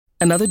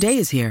Another day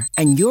is here,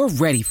 and you're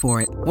ready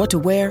for it. What to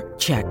wear?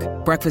 Check.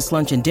 Breakfast,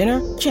 lunch, and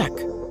dinner? Check.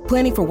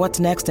 Planning for what's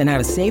next and how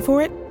to save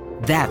for it?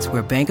 That's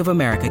where Bank of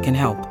America can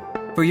help.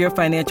 For your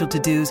financial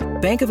to-dos,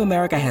 Bank of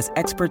America has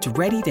experts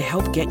ready to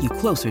help get you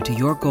closer to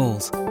your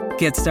goals.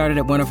 Get started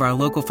at one of our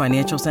local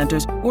financial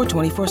centers or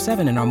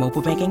 24/7 in our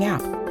mobile banking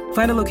app.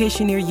 Find a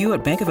location near you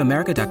at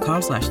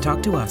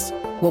bankofamerica.com/talktous.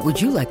 What would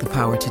you like the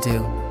power to do?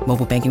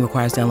 Mobile banking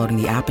requires downloading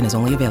the app and is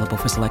only available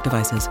for select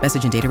devices.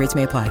 Message and data rates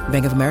may apply.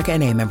 Bank of America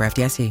N.A., member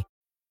FDIC.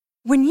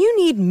 When you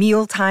need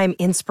mealtime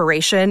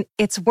inspiration,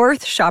 it's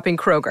worth shopping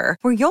Kroger,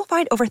 where you'll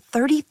find over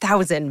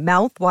 30,000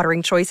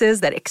 mouth-watering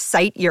choices that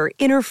excite your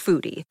inner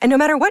foodie. And no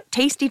matter what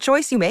tasty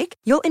choice you make,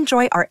 you'll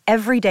enjoy our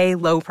everyday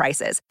low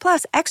prices,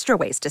 plus extra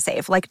ways to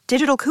save, like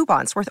digital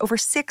coupons worth over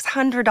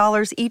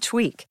 $600 each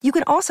week. You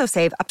can also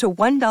save up to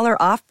 $1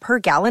 off per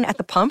gallon at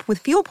the pump with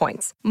fuel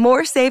points.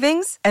 More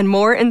savings and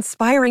more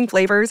inspiring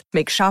flavors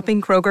make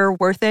shopping Kroger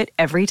worth it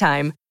every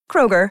time.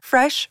 Kroger,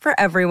 fresh for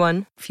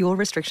everyone. Fuel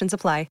restrictions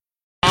apply.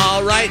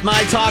 All right,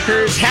 my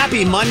talkers,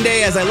 happy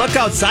Monday. As I look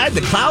outside, the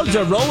clouds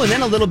are rolling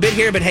in a little bit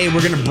here, but hey, we're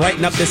going to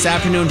brighten up this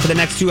afternoon for the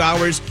next 2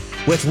 hours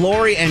with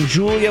Lori and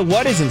Julia.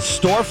 What is in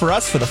store for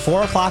us for the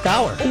 4 o'clock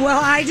hour? Well,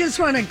 I just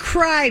want to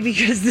cry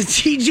because the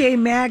TJ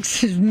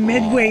Maxx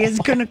Midway is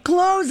going to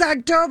close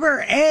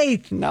October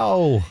 8th.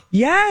 No.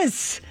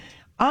 Yes.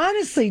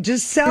 Honestly,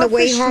 just selfishly. The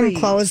way home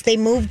closed, they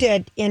moved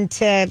it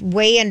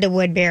way into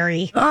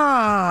Woodbury.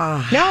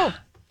 Ah. No.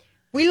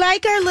 We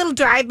like our little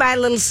drive-by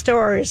little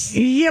stores.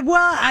 Yeah,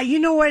 well, you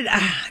know what?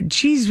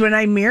 Geez, when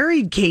I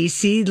married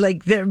Casey,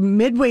 like the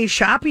Midway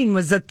shopping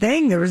was a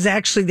thing. There was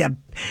actually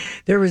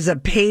there was a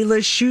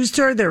Payless shoe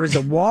store. There was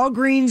a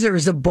Walgreens. There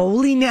was a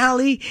bowling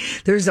alley.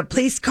 There's a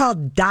place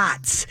called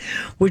Dots,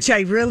 which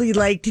I really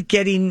liked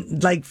getting,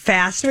 like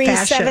fast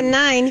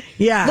 379.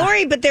 Yeah.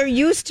 Lori, but there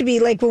used to be,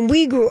 like when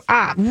we grew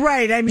up.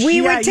 Right.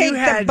 We would take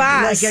the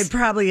bus. Like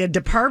probably a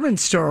department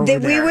store over there.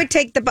 We would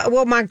take the bus.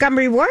 Well,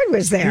 Montgomery Ward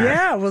was there.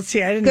 Yeah, well,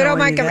 see, I didn't Good know old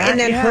any of Montgomery. that. And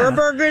then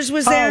Herberger's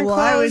was there. Oh, well,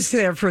 I was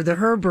there for the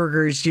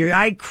Herberger's.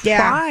 I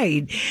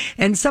cried. Yeah.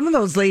 And some of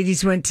those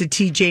ladies went to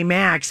TJ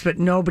Maxx, but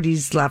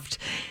nobody's left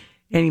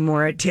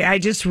anymore. I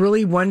just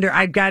really wonder.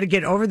 I've got to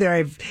get over there. I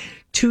have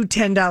 2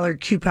 $10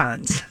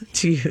 coupons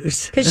to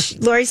use. Because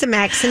Lori's a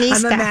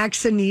Maxinista. I'm a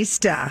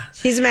Maxinista.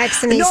 She's a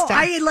Maxinista. No,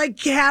 I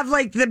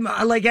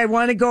I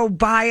want to go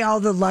buy all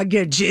the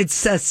luggage.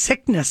 It's a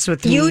sickness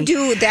with me. You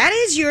do. That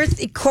is your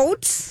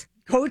coats.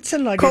 Coats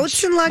and luggage.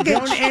 Coats and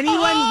luggage.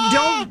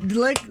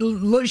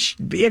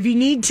 If you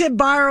need to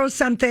borrow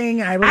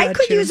something, I will. I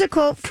could use a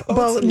coat.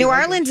 Well, New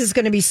Orleans is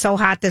going to be so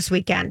hot this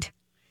weekend.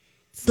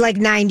 It's like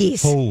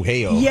 90s. Oh,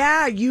 hey-oh.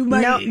 Yeah, you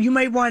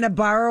might want to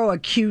borrow a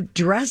cute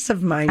dress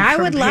of mine. I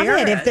would love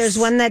Paris. it. If there's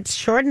one that's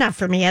short enough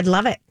for me, I'd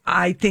love it.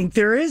 I think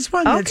there is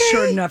one that's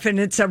short enough, and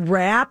it's a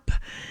wrap.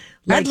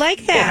 I'd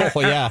like that. Oh,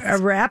 yeah. A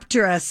wrap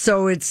dress,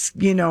 so it's,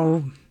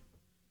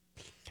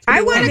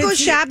 I want to go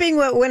shopping.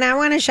 When I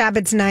want to shop,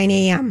 it's 9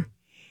 a.m.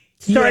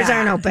 Stores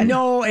aren't open.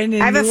 No, and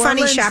in I have New a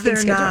funny Orleans, shopping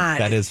schedule. Not.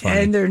 That is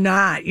funny. And they're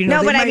not.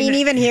 No, but I mean,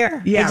 even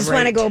here. Yeah, I just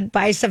want to go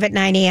buy stuff at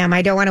 9 a.m.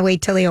 I don't want to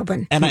wait till they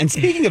open. And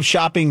speaking of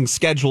shopping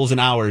schedules and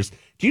hours,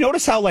 do you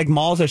notice how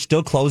malls are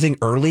still closing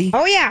early?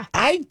 Oh, yeah.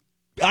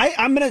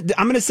 I'm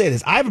gonna say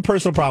this. I have a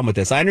personal problem with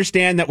this. I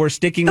understand that we're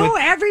sticking with. No,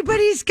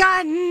 everybody's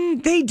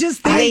gotten.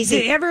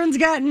 Everyone's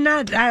gotten.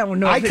 I don't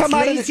know if it's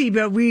lazy,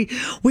 but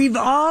we've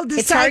all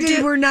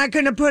decided we're not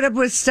going to put up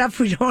with stuff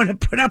we don't want to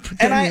put up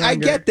with. And I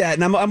get that,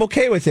 and I'm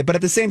okay with it. But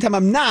at the same time,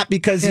 I'm not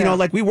because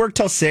we work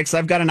till 6.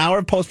 I've got an hour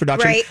of post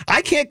production. Right.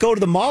 I can't go to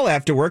the mall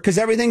after work because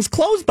everything's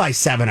closed by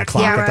 7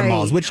 o'clock at the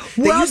malls, which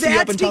they used to be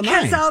up until 9.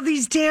 That's because all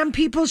these damn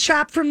people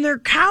shop from their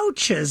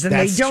couches and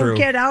they don't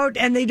get out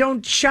and they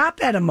don't shop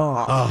at a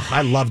mall. Oh,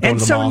 I love going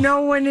to the mall. And so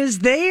no one is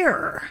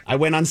there. I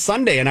went on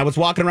Sunday and I was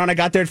walking around. I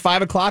got there at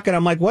 5 o'clock and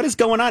I'm like, what is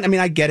going on? I mean,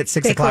 I get it.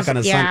 6 o'clock on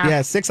a Sunday.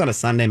 Yeah, 6 on a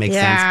Sunday makes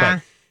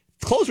sense.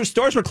 But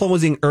stores were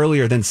closing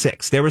earlier than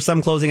 6. There were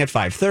some closing at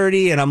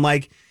 5:30 and I'm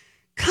like,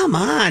 come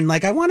on.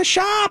 I want to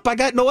shop. I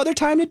got no other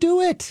time to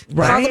do it.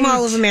 Right. Call the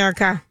Mall of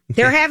America.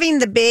 They're having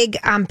the big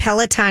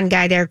Peloton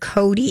guy there,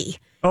 Cody.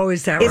 Oh,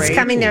 is that right? It's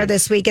coming there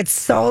this week. It's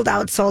sold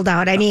out.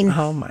 I mean,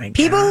 oh my God.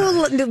 People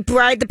who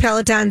ride the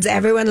Pelotons,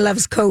 everyone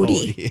loves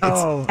Cody.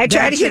 I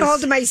tried to get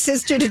hold of my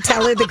sister to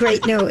tell her the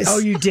great news. Oh,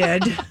 you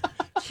did?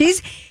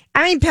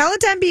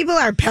 Peloton people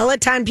are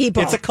Peloton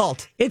people. It's a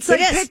cult. It's like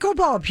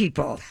pickleball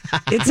people.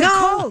 It's a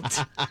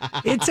cult.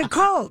 It's a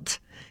cult.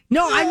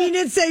 No, I mean,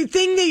 it's a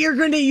thing that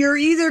you're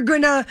either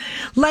gonna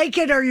like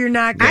it or you're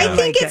not gonna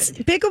like it. I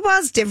think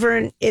pickleball's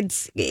different.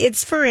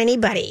 It's for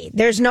anybody.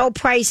 There's no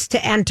price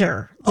to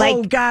enter.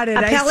 Got it.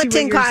 A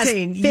Peloton costs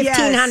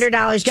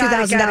 $1,500,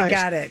 $2,000.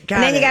 Got it.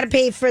 And then you got to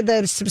pay for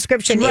the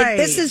subscription. Right.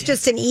 This is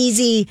just an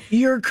easy.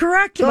 You're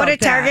correct. Go to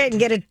Target and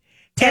get a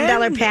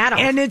 $10 paddle.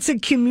 And it's a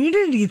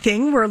community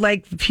thing where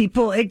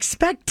people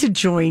expect to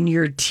join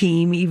your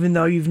team even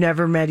though you've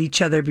never met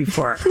each other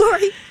before.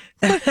 Lori,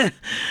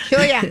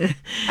 Julia,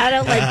 I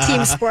don't like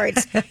team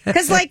sports.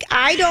 Because,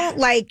 I don't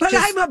like... But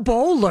I'm a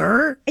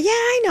bowler. Yeah,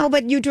 I know,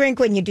 but you drink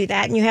when you do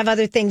that, and you have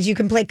other things. You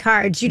can play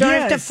cards. You don't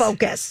have to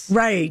focus.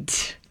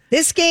 Right.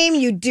 This game,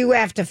 you do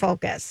have to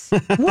focus.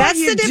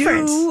 That's the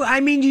difference.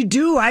 You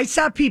do. I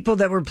saw people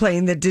that were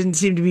playing that didn't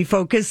seem to be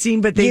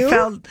focusing, but they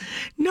felt...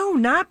 No,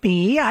 not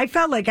me. I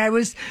felt like I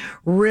was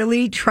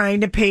really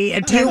trying to pay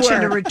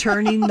attention to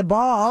returning the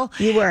ball.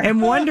 You were.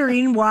 And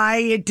wondering why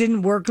it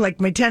didn't work like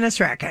my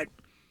tennis racket.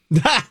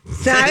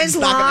 It's not as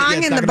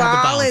long, and the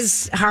ball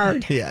is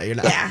hard. Yeah, you're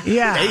not.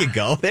 Yeah. There you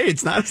go.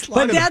 It's not as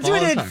long. But that's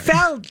what it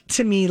felt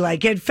to me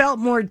like. It felt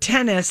more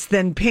tennis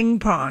than ping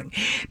pong.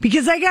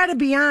 Because I got to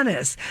be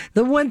honest,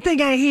 the one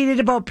thing I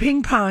hated about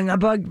ping pong,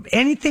 above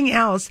anything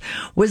else,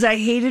 was I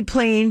hated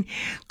playing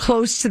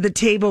close to the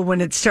table when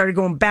it started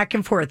going back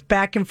and forth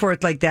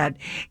like that.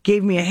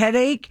 Gave me a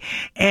headache,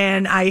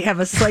 and I have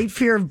a slight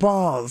fear of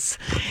balls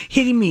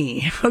hitting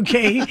me.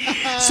 Okay,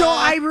 so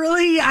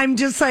I'm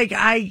just like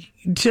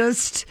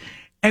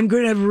I'm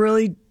going to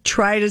really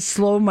try to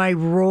slow my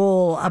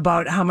roll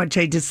about how much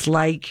I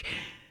dislike.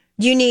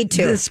 You need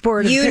to. The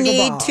sport of pickleball. You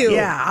need to.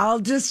 Yeah,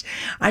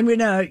 I'm going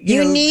to,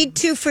 You need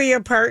to for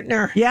your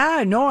partner.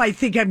 Yeah, no, I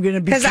think I'm going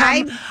to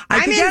become,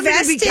 I'm going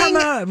to become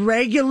a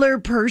regular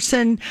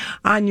person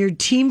on your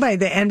team by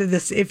the end of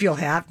this, if you'll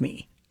have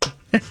me.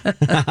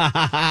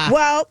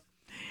 Well,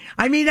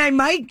 I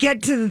might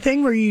get to the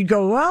thing where you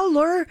go, well,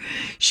 Laura,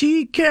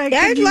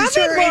 I'd love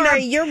it, Laura.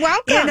 You're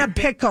welcome. In a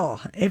pickle,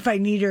 if I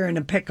need her in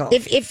a pickle.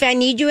 If I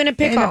need you in a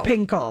pickle. In a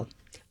pickle.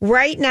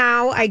 Right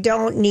now, I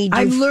don't need you.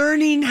 I'm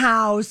learning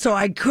how, so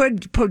I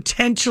could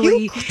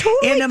potentially,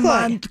 in a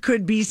month,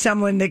 could be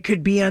someone that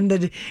could be on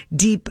the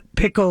deep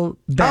pickle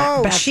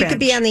back bench. She could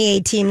be on the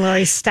A-team,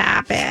 Lori.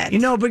 Stop it.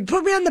 But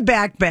put me on the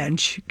back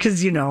bench,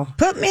 because,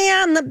 Put me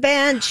on the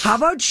bench. How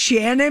about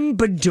Shannon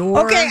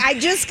Beador? Okay, I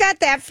just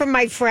got that from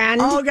my friend.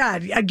 Oh,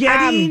 God.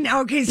 Shannon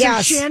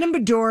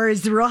Beador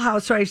is the Real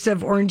Housewives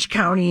of Orange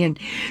County, and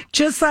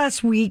just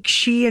last week,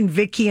 she and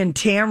Vicky and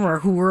Tamara,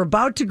 who were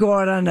about to go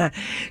out on a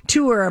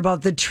tour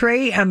about the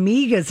Tres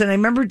Amigas, and I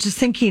remember just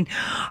thinking,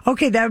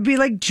 okay, that would be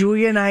like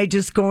Julia and I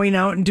just going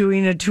out and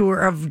doing a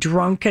tour of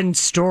drunken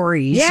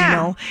stories,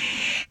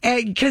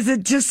 because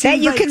it just seems that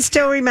you can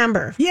still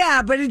remember.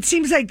 Yeah, but it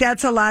seems like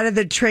that's a lot of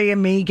the Tres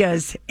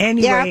Amigas.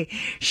 Anyway,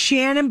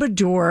 Shannon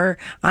Beador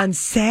on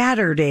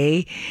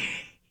Saturday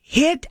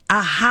hit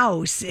a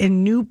house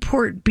in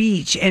Newport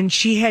Beach, and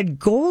she had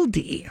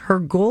Goldie, her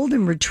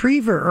golden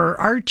retriever, or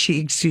Archie,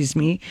 excuse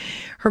me,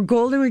 her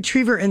golden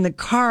retriever in the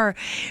car.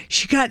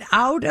 She got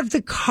out of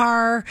the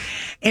car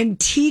and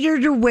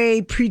teetered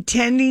away,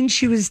 pretending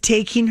she was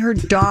taking her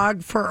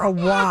dog for a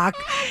walk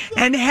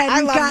and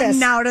hadn't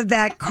gotten out of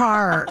that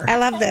car. I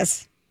love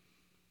this.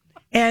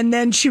 And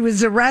then she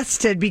was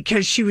arrested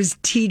because she was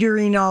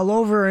teetering all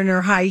over in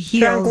her high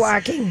heels. Dog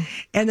walking.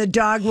 And the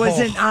dog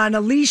wasn't on a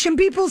leash, and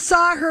people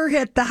saw her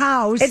hit the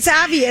house. It's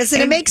obvious,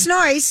 and it makes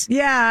noise.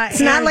 Yeah. It's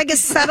not like a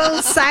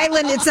subtle,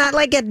 silent, it's not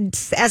like an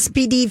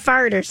SPD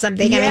fart or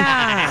something.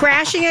 Yeah.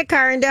 Crashing a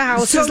car into a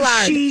house is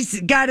loud. So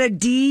she's got a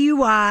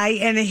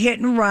DUI and a hit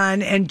and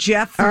run, and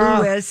Jeff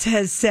Lewis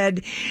has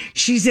said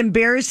she's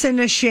embarrassed and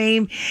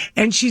ashamed,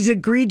 and she's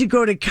agreed to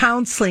go to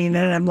counseling.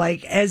 And I'm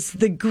like, as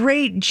the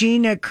great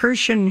Gina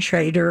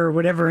Kirschenscheider, or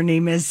whatever her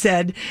name is,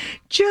 said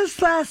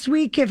just last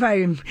week, if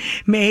I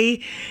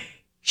may,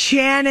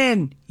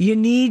 Shannon, you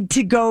need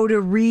to go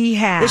to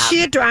rehab. Is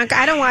she a drunk?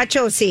 I don't watch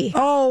OC.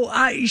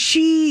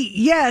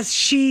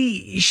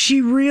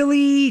 She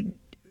really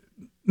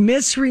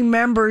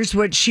misremembers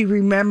what she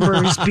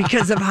remembers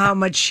because of how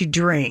much she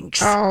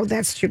drinks. Oh,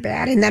 that's too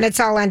bad. And then it's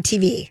all on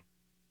TV.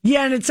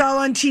 Yeah, and it's all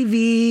on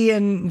TV,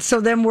 and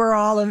so then we're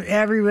all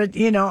everyone,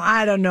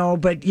 I don't know,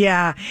 but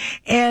yeah.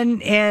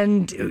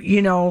 And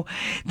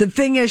the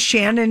thing is,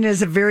 Shannon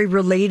is a very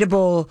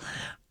relatable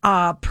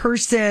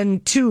person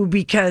too,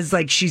 because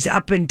she's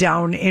up and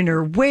down in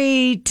her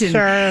weight,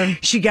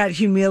 and she got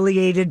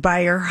humiliated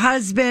by her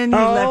husband. He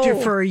left her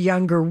for a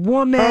younger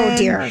woman. Oh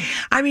dear.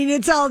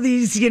 It's all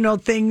these,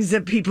 things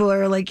that people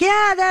are like,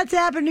 yeah, that's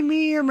happened to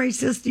me or my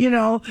sister,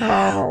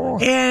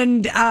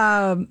 And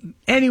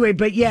anyway,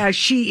 but yeah,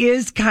 she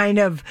is kind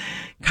of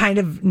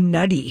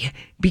nutty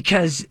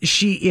because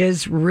she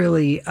is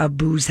really a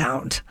booze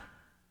hound.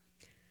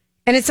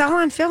 And it's all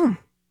on film.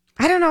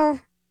 I don't know.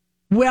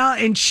 Well,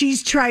 and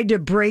she's tried to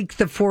break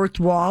the fourth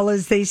wall,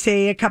 as they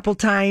say, a couple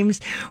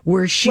times,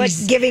 where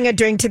she's... giving a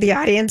drink to the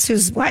audience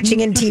who's watching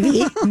in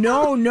TV?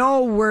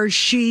 No, where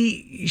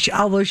she,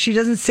 although she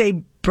doesn't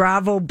say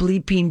bravo,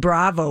 bleeping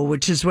bravo,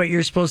 which is what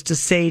you're supposed to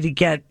say to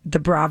get the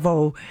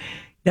bravo,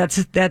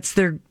 that's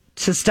their,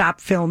 to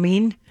stop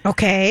filming.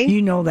 Okay.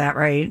 You know that,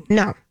 right?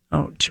 No.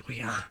 Oh,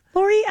 Julia.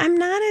 Lori, I'm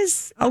not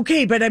as...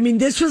 Okay, but I mean,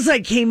 this was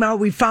like came out,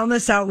 we found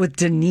this out with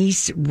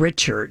Denise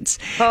Richards.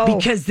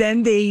 Because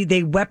then they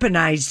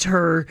weaponized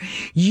her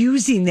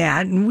using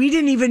that. And we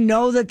didn't even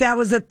know that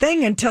was a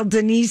thing until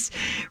Denise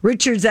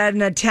Richards at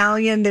an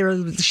Italian,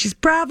 she's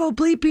Bravo,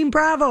 bleeping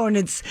Bravo. And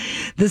it's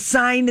the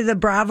sign to the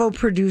Bravo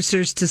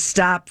producers to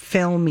stop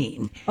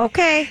filming.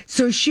 Okay.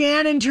 So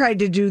Shannon tried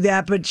to do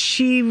that, but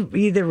she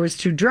either was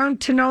too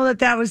drunk to know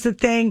that was the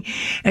thing.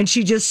 And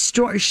she just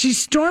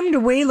stormed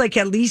away like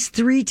at least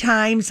 3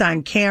 times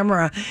on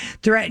camera,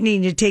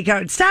 threatening to take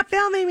out, stop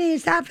filming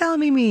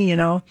me, you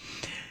know.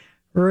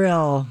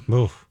 Real.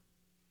 Oof.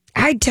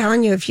 I'm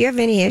telling you, if you have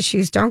any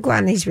issues, don't go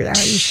on these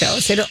reality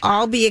shows. It'll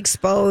all be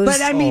exposed. But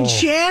I mean,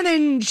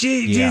 Shannon,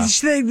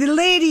 she's the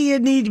lady you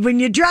need when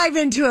you drive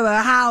into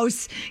a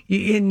house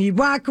and you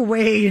walk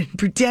away and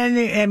pretend.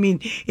 I mean,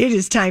 it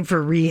is time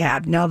for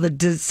rehab. Now,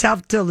 the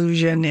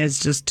self-delusion is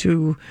just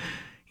too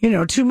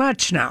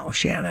much now,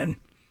 Shannon.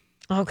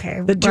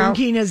 Okay. The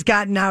drinking has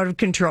gotten out of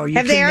control.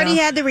 Have they already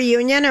had the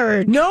reunion?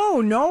 Or No,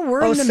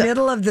 we're in the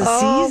middle of the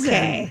season.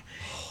 Okay.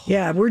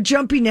 Yeah, we're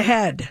jumping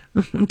ahead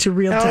to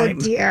real time.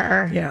 Oh,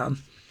 dear. Yeah. Anyway.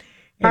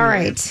 All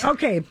right.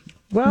 Okay.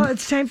 Well,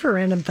 it's time for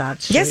random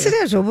thoughts. Yes, it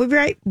is.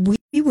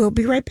 We will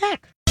be right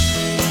back.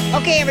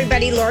 Okay,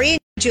 everybody. Lori and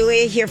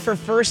Julia here for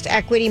First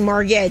Equity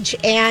Mortgage.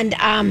 And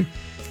I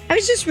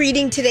was just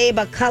reading today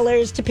about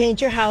colors to paint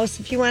your house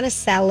if you want to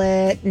sell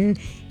it and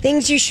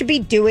things you should be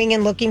doing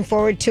and looking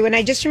forward to. And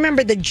I just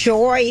remember the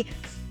joy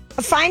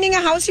of finding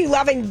a house you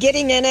love and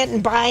getting in it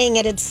and buying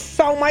it. It's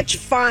so much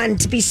fun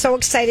to be so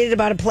excited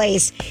about a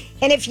place.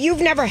 And if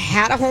you've never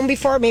had a home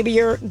before, maybe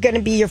you're going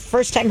to be your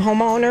first time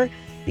homeowner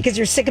because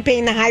you're sick of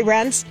paying the high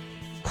rents,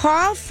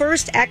 call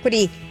First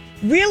Equity.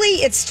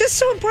 Really, it's just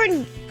so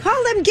important.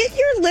 Call them, get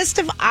your list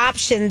of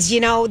options.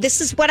 You know,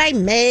 this is what I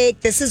make.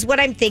 This is what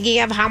I'm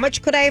thinking of. How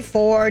much could I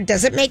afford?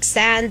 Does it make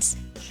sense?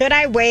 Should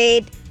I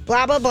wait?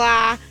 Blah, blah,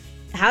 blah.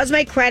 How's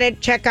my credit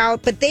check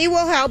out? But they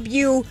will help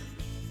you.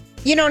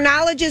 You know,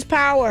 knowledge is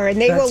power,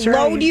 and they will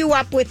load you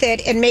up with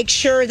it and make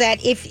sure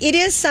that if it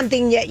is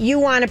something that you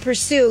want to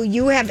pursue,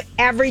 you have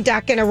every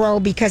duck in a row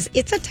because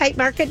it's a tight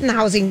market in the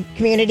housing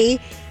community.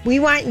 We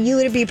want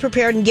you to be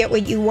prepared and get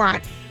what you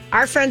want.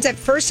 Our friends at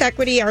First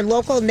Equity are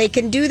local, and they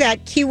can do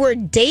that.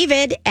 Keyword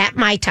David at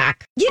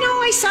MyTalk. You know,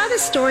 I saw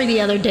this story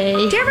the other day.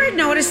 Did you ever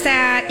notice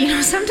that? You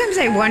know, sometimes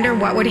I wonder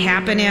what would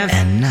happen if...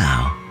 And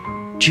now,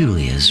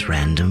 Julia's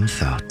random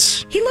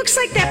thoughts. He looks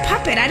like that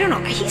puppet. I don't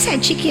know. He's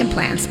had cheeky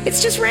implants.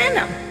 It's just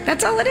random.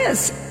 That's all it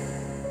is.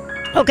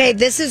 Okay,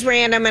 this is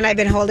random, and I've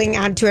been holding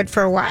on to it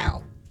for a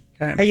while.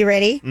 Okay. Are you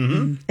ready?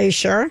 Mm-hmm. Are you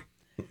sure?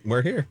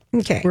 We're here.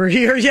 Okay. We're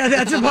here. Yeah,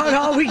 that's about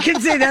all we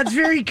can say. That's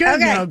very good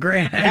now,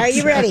 Grant. Are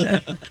you ready?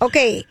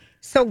 Okay.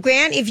 So,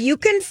 Grant, if you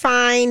can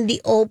find the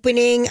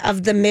opening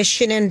of the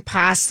Mission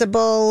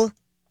Impossible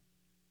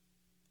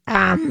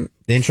the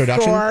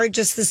introduction? score,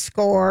 just the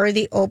score,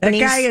 the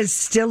opening. That guy is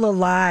still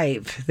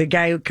alive, the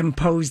guy who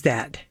composed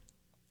that.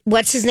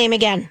 What's his name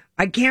again?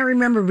 I can't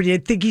remember, but I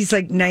think he's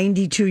like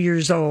 92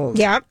 years old.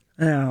 Yep.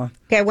 Oh.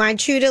 Okay, I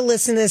want you to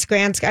listen to this,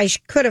 Grant. I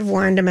could have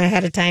warned him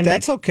ahead of time.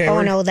 That's okay.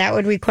 Oh, no, that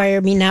would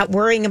require me not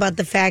worrying about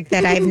the fact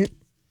that I've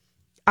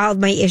all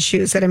my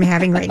issues that I'm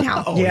having right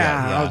now.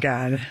 Yeah. Oh,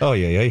 God. Oh,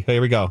 yeah.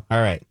 Here we go.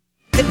 All right.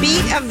 The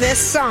beat of this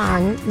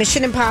song,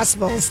 Mission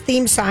Impossible's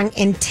theme song,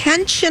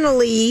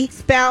 intentionally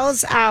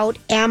spells out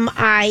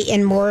MI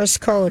in Morse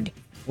code.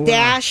 Wow.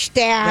 Dash.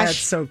 That's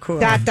so cool.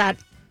 Dot.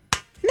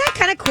 Isn't that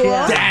kind of cool?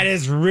 Yeah. That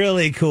is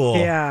really cool.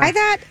 Yeah. I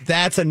thought...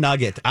 That's a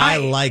nugget. I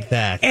like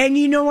that. And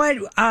you know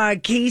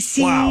what,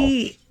 Casey...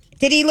 Wow.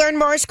 Did he learn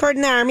Morse code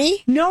in the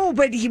Army? No,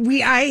 but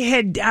I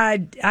had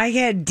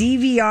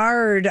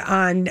DVR'd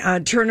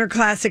on Turner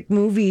Classic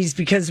Movies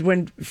because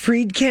when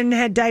Friedkin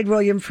had died,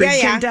 William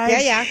Friedkin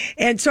died. Yeah.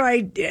 And so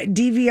I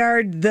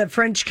DVR'd The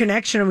French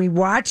Connection and we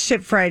watched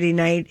it Friday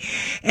night.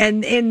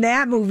 And in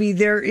that movie,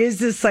 there is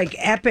this like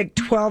epic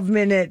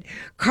 12-minute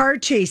car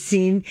chase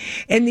scene.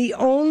 And the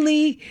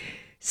only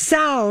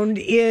sound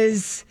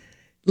is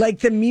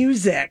like the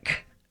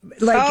music.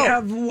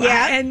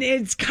 And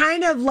it's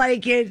kind of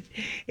like it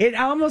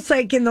almost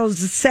like in those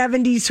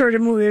 70s sort of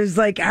movies,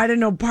 like, I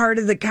don't know, part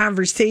of the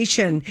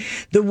conversation,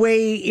 the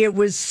way it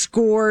was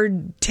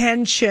scored,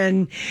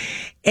 tension,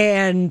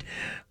 and,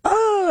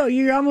 oh,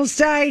 you almost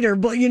died, or,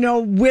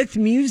 with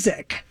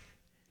music.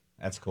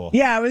 That's cool.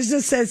 Yeah, it was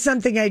just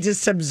something I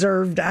just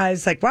observed. I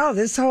was like, wow,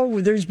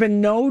 there's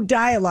been no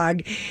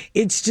dialogue.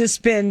 It's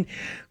just been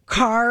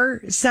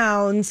car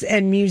sounds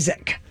and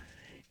music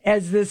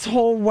as this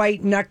whole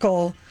white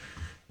knuckle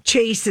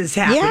chase is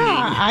happening.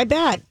 Yeah, I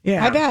bet.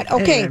 Yeah. I bet.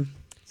 Okay. Anyway.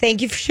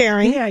 Thank you for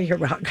sharing. Yeah, you're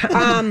welcome.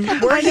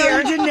 We're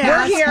here.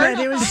 We're here. But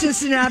it was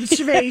just an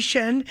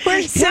observation.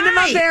 We're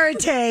Cinema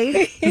verite.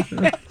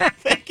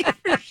 Thank you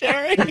for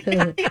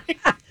sharing.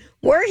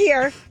 We're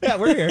here. Yeah,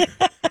 we're here.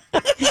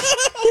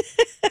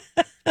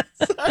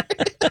 Sorry.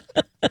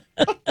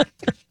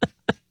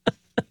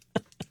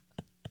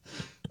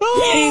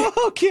 Oh,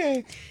 okay.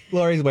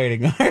 Lori's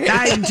waiting.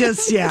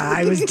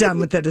 I was done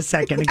with it a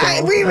second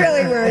ago. We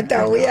really weren't,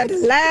 though. We had to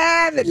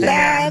laugh and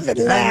laugh and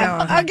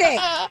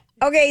laugh.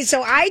 Okay,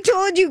 so I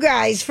told you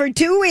guys for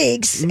 2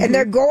 weeks, and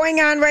they're going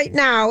on right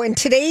now, and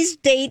today's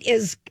date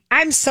is,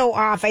 I'm so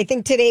off. I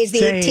think today's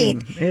the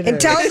 18th.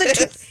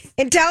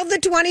 Until the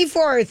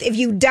 24th, if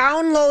you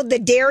download the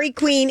Dairy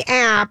Queen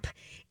app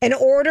and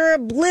order a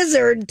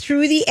Blizzard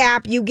through the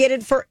app, you get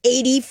it for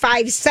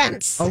 85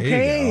 cents.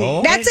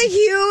 Okay. That's a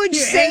huge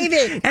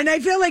saving. And I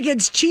feel like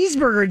it's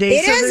cheeseburger day.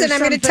 It is, and I'm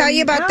going to tell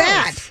you about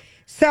that.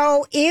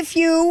 So if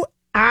you,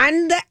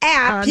 on the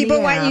app,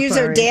 people want to use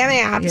their damn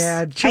apps.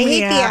 Yeah, I hate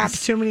the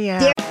apps. Too many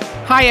apps.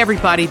 Hi,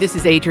 everybody. This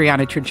is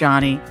Adriana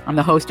Trajani. I'm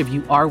the host of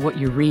You Are What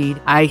You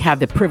Read. I have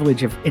the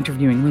privilege of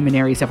interviewing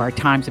luminaries of our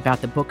times about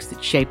the books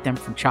that shaped them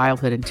from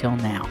childhood until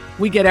now.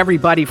 We get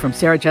everybody from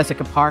Sarah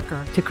Jessica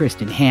Parker to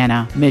Kristen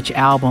Hanna, Mitch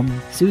Albom,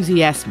 Susie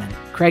Essman,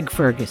 Craig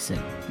Ferguson,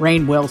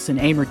 Rainn Wilson,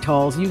 Amor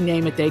Tolls, you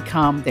name it, they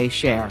come, they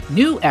share.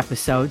 New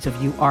episodes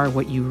of You Are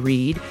What You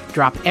Read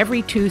drop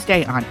every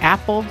Tuesday on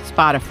Apple,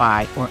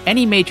 Spotify, or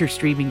any major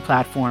streaming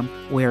platform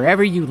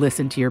wherever you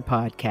listen to your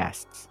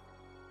podcasts.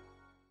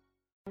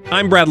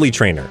 I'm Bradley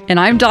Trainer. And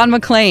I'm Don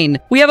McClain.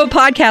 We have a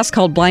podcast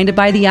called Blinded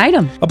by the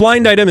Item. A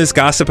blind item is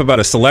gossip about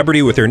a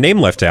celebrity with their name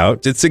left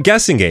out. It's a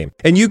guessing game,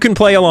 and you can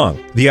play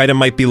along. The item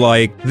might be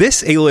like,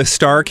 this A-list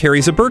star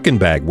carries a Birkin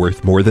bag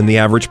worth more than the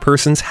average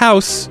person's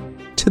house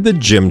to the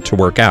gym to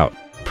work out.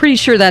 Pretty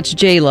sure that's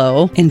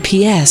J-Lo. And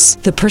P.S.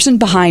 the person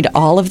behind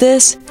all of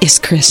this is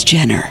Kris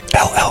Jenner,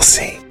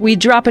 LLC. We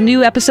drop a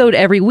new episode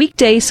every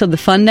weekday so the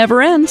fun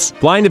never ends.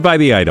 Blinded by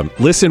the Item.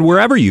 Listen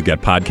wherever you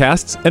get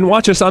podcasts and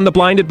watch us on the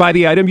Blinded by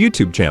the Item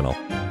YouTube channel.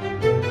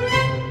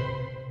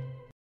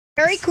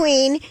 Dairy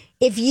Queen,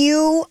 if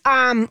you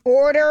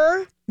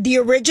order the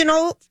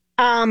original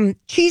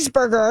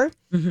cheeseburger,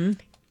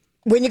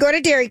 when you go to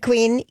Dairy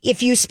Queen,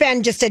 if you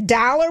spend just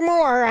 $1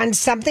 more on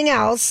something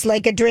else,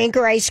 like a drink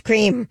or ice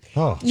cream,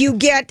 you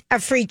get a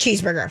free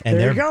cheeseburger. And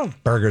there you go.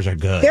 Burgers are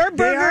good. Their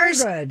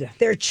burgers, they are good.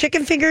 Their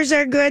chicken fingers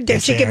are good. Their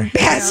chicken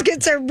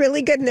baskets are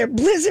really good. And their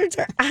blizzards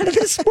are out of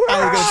this world.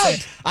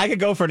 I could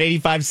go for an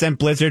 85-cent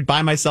Blizzard,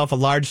 buy myself a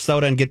large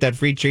soda, and get that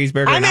free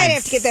cheeseburger. I might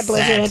have to get that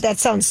Blizzard. That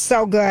sounds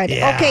so good.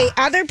 Yeah. Okay,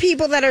 other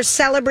people that are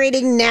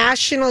celebrating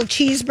National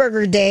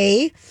Cheeseburger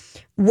Day.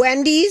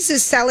 Wendy's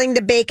is selling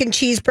the Bacon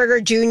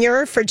Cheeseburger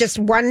Junior for just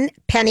 1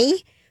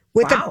 penny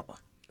with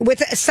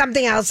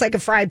something else like a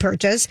fry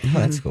purchase. Oh,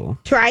 that's cool.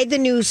 Tried the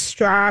new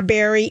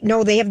strawberry.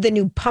 No, they have the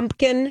new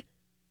pumpkin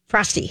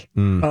frosty.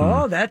 Mm-hmm.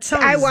 Oh, that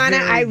sounds.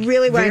 I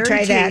really want to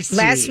try tasty.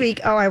 that. Last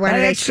week, I wanted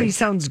that actually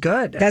sounds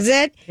good. Does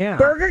it? Yeah.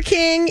 Burger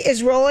King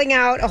is rolling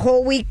out a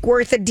whole week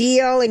worth of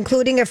deal,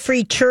 including a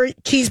free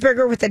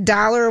cheeseburger with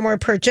 $1 or more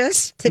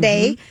purchase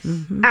today.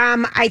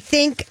 Mm-hmm. I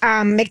think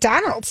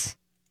McDonald's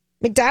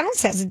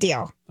has a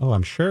deal. Oh,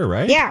 I'm sure,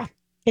 right? Yeah.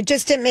 It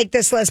just didn't make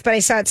this list, but I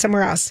saw it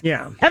somewhere else.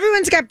 Yeah.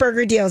 Everyone's got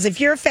burger deals. If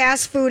you're a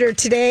fast fooder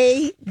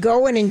today,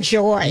 go and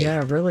enjoy.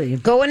 Yeah, really.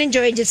 Go and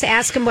enjoy. Just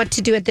ask them what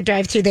to do at the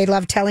drive-thru. They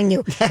love telling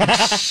you.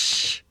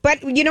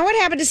 But you know what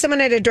happened to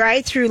someone at a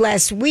drive-thru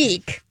last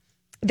week?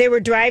 They were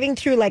driving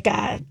through like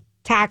a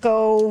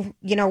taco,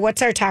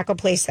 what's our taco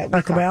place that we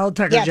Taco Bell,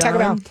 Taco John. Taco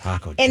Bell.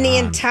 Taco John. And the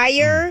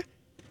entire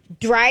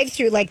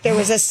drive-through, like there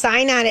was a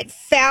sign on it,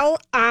 fell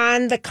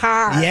on the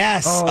car.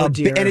 Yes. Oh,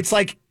 dear. And it's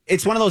like,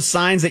 it's one of those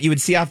signs that you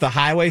would see off the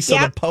highway. So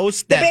the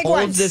post that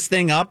holds this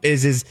thing up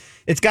is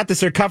it's got the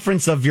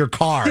circumference of your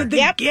car. Did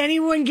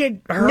anyone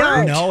get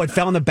hurt? No, it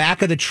fell in the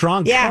back of the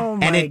trunk. Yeah. Oh,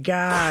 and my it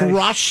gosh.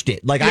 crushed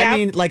it. Like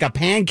a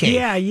pancake.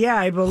 Yeah,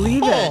 I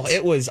believe it. Oh,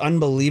 it was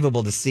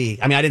unbelievable to see.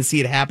 I mean, I didn't see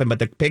it happen, but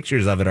the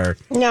pictures of it are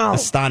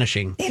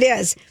astonishing. It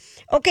is.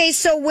 Okay,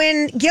 so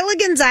when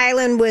Gilligan's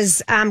Island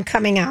was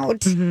coming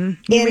out, you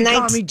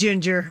call me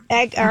Ginger.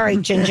 All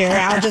right, Ginger,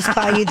 I'll just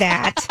call you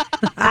that.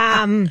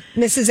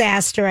 Mrs.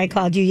 Astor, I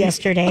called you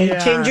yesterday.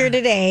 Yeah. Ginger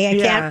today.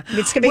 I can't.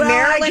 It's gonna be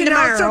Marilyn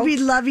tomorrow. I can also be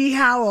Lovey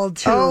Howell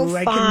too.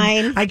 Oh,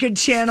 fine. I could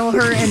channel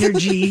her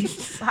energy.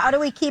 How do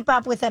we keep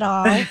up with it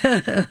all?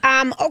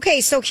 Okay,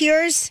 so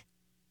here's.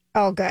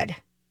 Oh, good.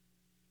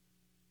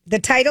 The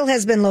title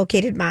has been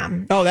located,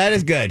 Mom. Oh, that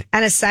is good.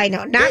 On a side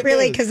note. Not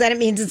really, because then it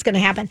means it's going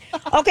to happen.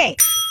 Okay.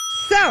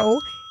 So,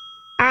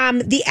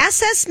 the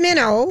SS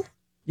Minnow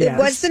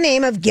was the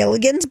name of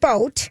Gilligan's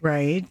boat.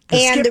 Right. The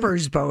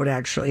skipper's boat,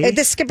 actually.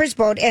 The skipper's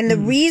boat. And the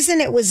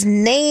reason it was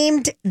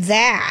named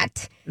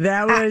that.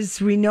 That was,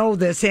 we know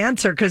this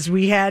answer, because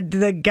we had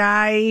the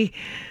guy,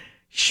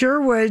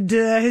 Sherwood,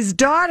 his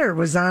daughter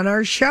was on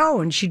our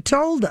show, and she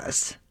told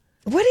us.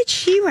 What did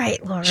she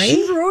write, Lori?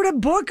 She wrote a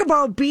book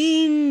about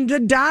being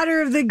the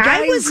daughter of the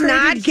guy I was who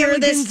not created here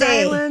this Gilligan's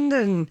day. Island.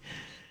 And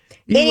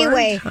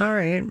anyway, all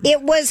right.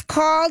 It was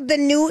called the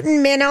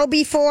Newton Minnow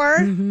before.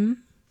 Mm-hmm.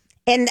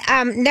 And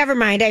never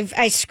mind,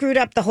 I screwed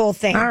up the whole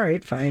thing. All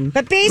right, fine.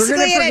 But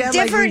basically, it had a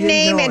different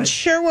name, and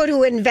Sherwood,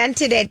 who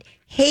invented it,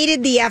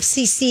 hated the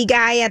FCC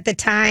guy at the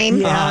time.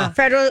 Yeah.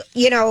 Federal,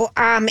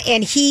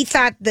 and he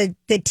thought the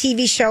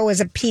TV show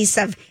was a piece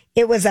of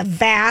It was a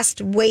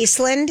vast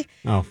wasteland.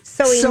 Oh,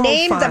 so he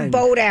named the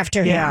boat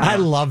after him. I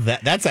love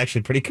that. That's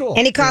actually pretty cool.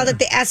 And he called it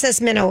the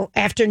SS Minnow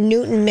after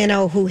Newton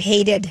Minnow, who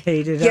hated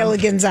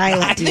Gilligan's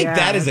Island. I think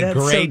that is a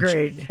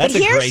great. That's a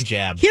great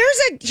jab.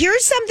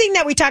 Here's something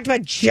that we talked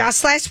about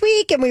just last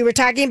week, and we were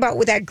talking about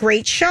with that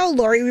great show.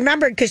 Lori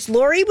remembered because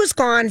Lori was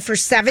gone for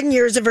 7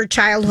 years of her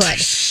childhood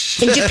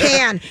in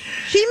Japan.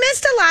 She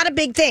missed a lot of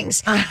big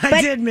things.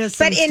 I did miss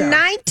some But in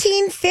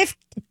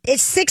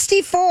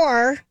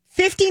 1964,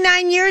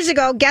 59 years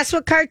ago, guess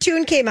what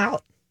cartoon came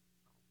out?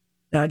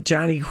 Not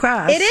Johnny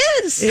Quest. It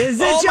is.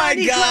 Is it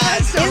Johnny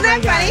Quest? Isn't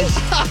that funny?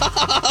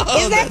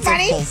 Isn't that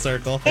funny? Full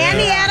circle. And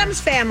the Addams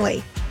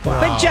Family.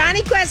 Wow. But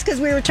Johnny Quest, because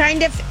we were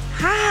trying to...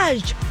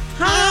 Hajj,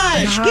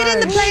 get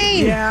in the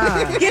plane.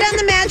 Yeah. Get on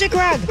the magic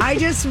rug. I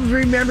just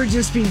remember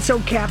just being so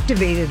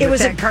captivated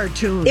with that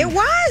cartoon. It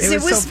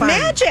was so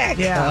magic.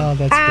 Yeah. Oh,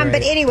 that's great.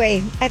 But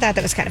anyway, I thought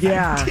that was kind of fun.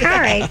 Yeah. All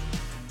right.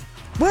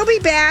 We'll be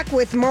back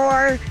with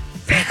more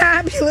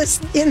fabulous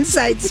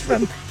insights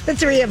from the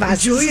three of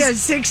us. Julia,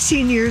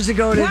 16 years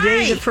ago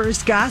today, the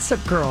first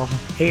Gossip Girl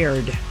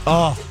aired.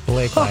 Oh,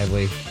 Blake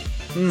Lively.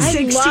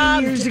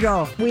 16 years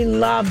ago. We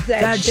loved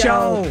that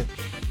show.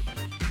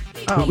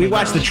 We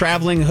watched the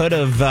Traveling Hood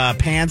of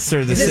Pants,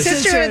 or the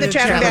Sisterhood of the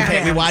Traveling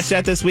Pants. We watched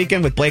that this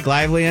weekend with Blake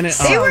Lively in it.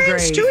 They were in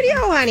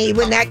studio, honey,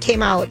 when that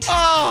came out.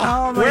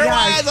 Oh, my where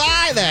gosh. was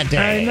I that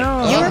day? I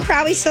know. You were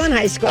probably still in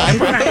high school.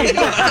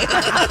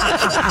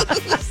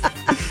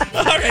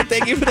 All right,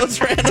 thank you for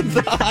those random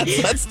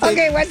thoughts.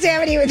 Okay, what's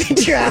happening with the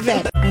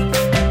traffic?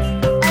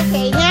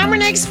 Okay,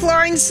 Hammernix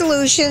Flooring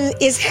Solution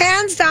is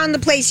hands down the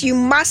place you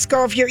must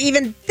go if you're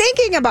even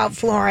thinking about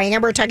flooring.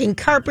 And we're talking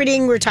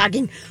carpeting, we're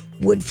talking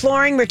wood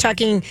flooring, we're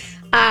talking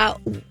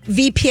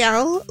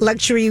VPL,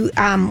 luxury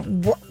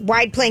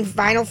wide plank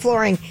vinyl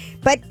flooring.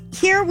 But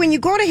here, when you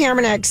go to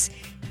Hammernix,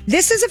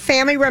 this is a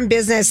family-run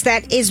business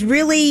that is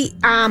really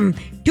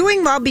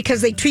doing well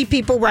because they treat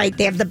people right.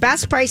 They have the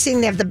best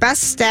pricing, they have the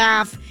best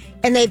staff,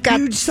 and they've got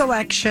huge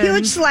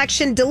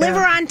selection,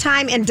 deliver on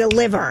time, and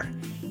deliver.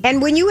 And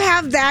when you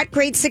have that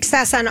great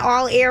success on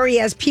all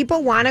areas,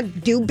 people want to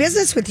do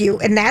business with you,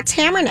 and that's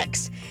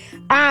Hammernix.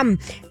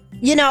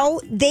 You know,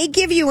 they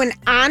give you an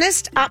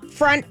honest,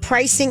 upfront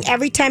pricing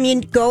every time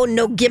you go.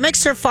 No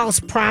gimmicks or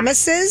false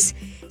promises.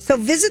 So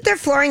visit their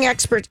flooring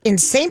experts in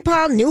St.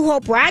 Paul, New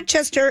Hope,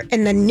 Rochester,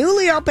 and the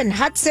newly opened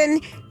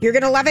Hudson. You're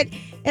going to love it.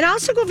 And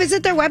also go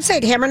visit their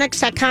website,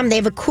 hammernix.com. They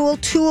have a cool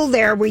tool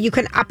there where you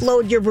can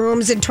upload your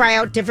rooms and try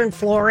out different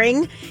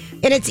flooring.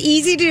 And it's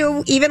easy to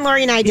do. Even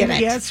Lori and I did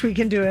it. Yes, we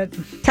can do it.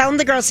 Tell them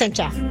the girl sent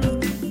you.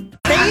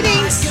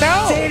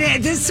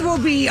 This will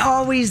be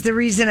always the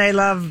reason I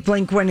love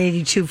Blink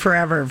 182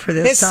 forever for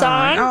this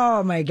song.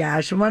 Oh my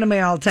gosh, one of my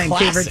all-time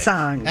favorite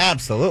songs.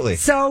 Absolutely,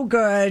 so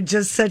good.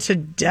 Just such a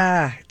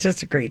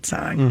great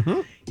song. Mm-hmm.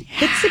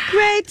 It's a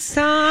great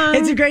song.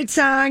 It's a great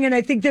song, and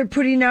I think they're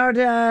putting out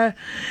a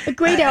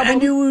great album, a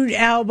new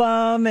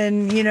album,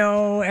 and you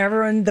know,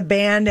 everyone, the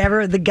band,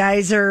 the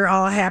guys are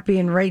all happy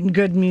and writing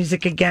good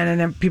music again, and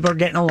then people are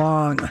getting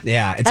along.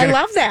 Yeah, I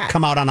love that.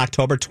 Come out on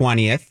October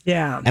 20th.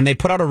 Yeah, and they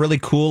put out a really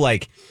cool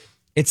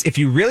It's if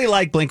you really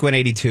like Blink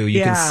 182,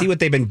 you can see what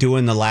they've been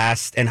doing the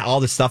last and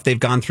all the stuff they've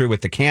gone through with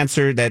the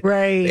cancer.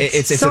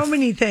 It's so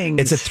many things.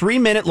 It's a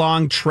 3-minute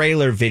long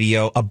trailer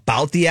video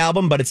about the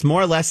album, but it's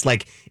more or less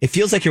like it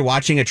feels like you're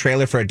watching a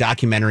trailer for a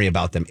documentary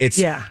about them.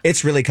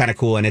 It's really kind of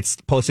cool, and it's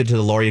posted to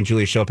the Lori and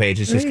Julia show page.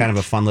 It's just kind of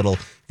a fun little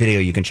video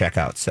you can check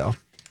out. So.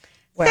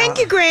 Well, thank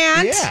you,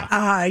 Grant.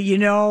 Yeah. You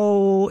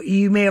know,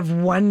 you may have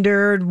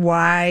wondered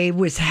why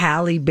was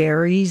Halle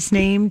Berry's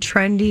name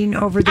trending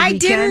over the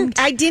weekend.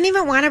 I didn't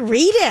even want to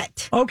read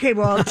it. Okay,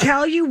 well, I'll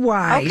tell you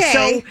why. Okay.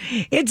 So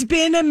it's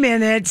been a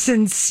minute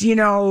since, you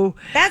know.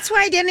 That's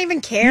why I didn't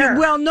even care.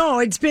 Well, no,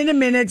 it's been a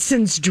minute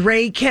since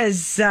Drake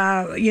has,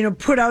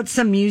 put out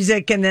some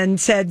music and then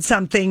said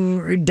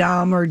something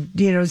dumb or,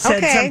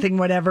 said something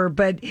whatever.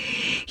 But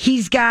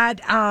he's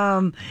got,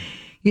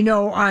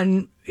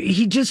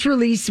 he just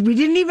released, we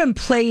didn't even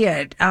play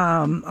it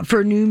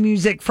for New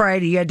Music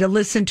Friday. You had to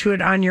listen to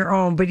it on your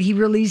own, but he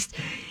released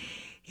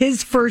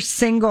his first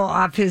single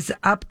off his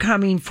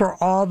upcoming For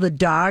All the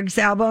Dogs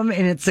album,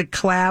 and it's a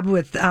collab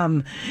with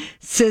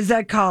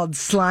SZA called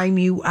Slime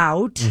You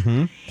Out.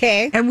 Mm-hmm.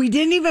 Okay. And we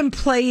didn't even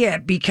play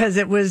it because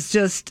it was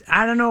just,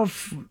 I don't know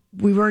if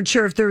we weren't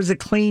sure if there was a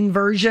clean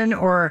version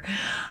or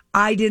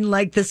I didn't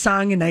like the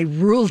song and I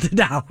ruled it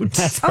out.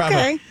 That's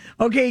probably...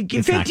 Okay,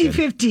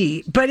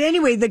 50-50. But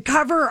anyway, the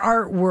cover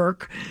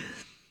artwork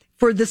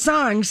for the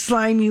song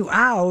Slime You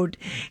Out,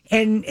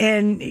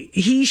 and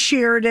he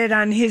shared it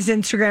on his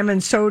Instagram,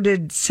 and so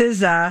did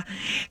SZA.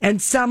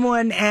 And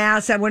someone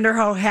asked, I wonder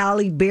how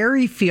Halle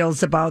Berry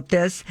feels about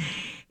this.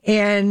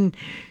 And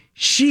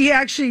she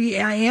actually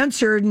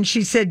answered, and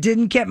she said,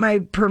 didn't get my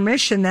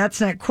permission.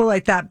 That's not cool. I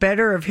thought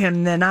better of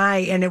him than I.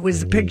 And it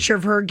was a picture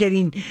of her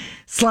getting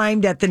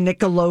slimed at the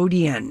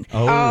Nickelodeon.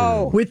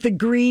 Oh. With the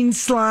green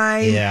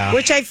slime. Yeah.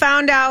 Which I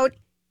found out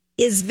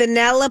is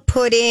vanilla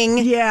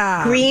pudding,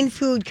 green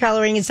food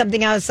coloring, and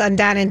something else on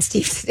Donna and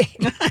Steve today.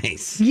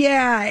 Nice.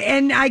 Yeah,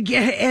 and I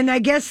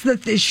guess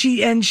that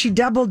she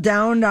doubled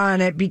down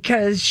on it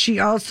because she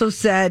also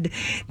said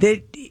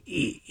that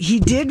he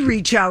did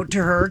reach out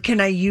to her. Can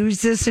I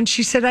use this? And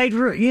she said, I'd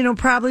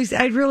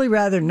really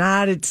rather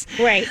not. It's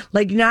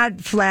like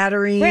not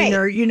flattering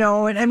or,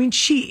 and I mean,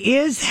 she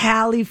is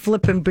Hallie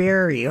Flippin'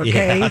 Berry.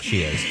 Okay. Yeah,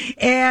 she is.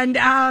 And,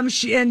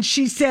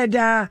 she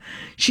said,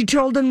 she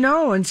told him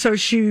no. And so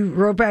she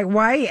wrote back,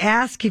 why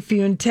ask if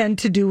you intend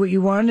to do what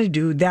you want to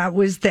do? That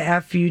was the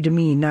F you to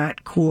me,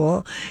 not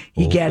cool.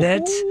 You get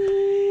it?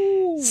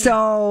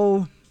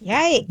 So...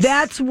 Yikes.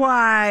 That's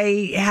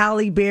why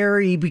Halle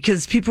Berry,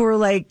 because people were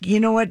like, you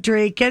know what,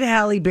 Drake, get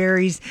Halle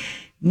Berry's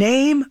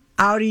name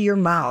out of your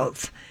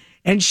mouth.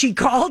 And she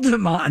called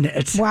him on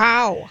it.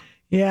 Wow.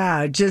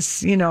 Yeah,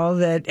 just,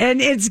 that.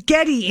 And it's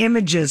Getty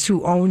Images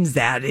who owns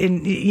that.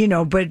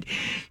 And, but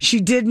she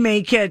did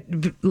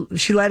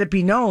she let it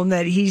be known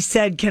that he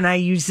said, can I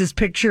use this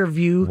picture of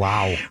you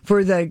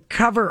for the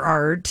cover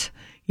art,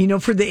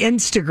 for the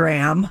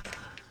Instagram?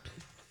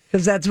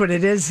 Because that's what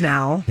it is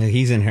now. Yeah,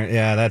 he's in her.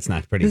 Yeah, that's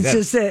not pretty. It's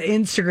just an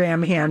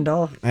Instagram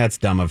handle. That's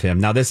dumb of him.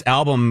 Now, this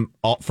album,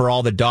 For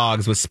All the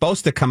Dogs, was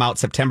supposed to come out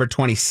September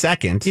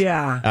 22nd.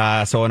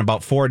 Yeah. So in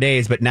about 4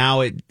 days. But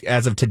now,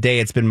 as of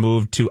today, it's been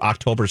moved to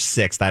October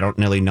 6th. I don't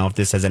really know if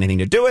this has anything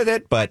to do with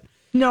it, but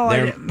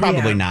they're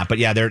probably not. But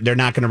yeah, they're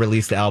not going to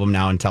release the album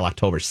now until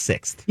October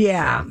 6th.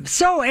 Yeah.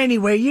 So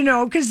anyway,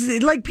 because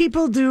like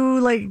people do,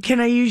 like,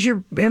 can I use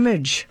your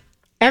image?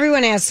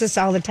 Everyone asks this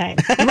all the time.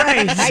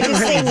 Right. I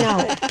just say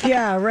no.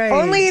 Yeah, right.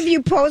 Only if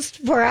you post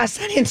for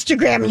us on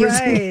Instagram.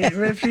 Right,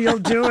 if you'll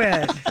do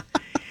it.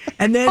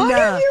 And then only if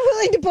you're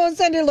willing to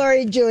post under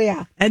Lori and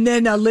Julia. And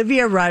then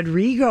Olivia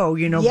Rodrigo,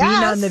 being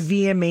on the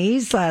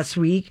VMAs last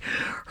week,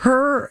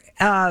 her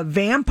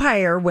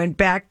Vampire went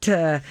back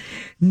to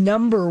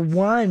number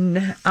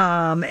 1,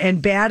 and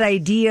Bad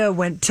Idea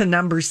went to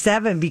number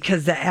 7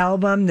 because the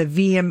album, the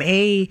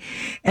VMA,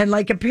 and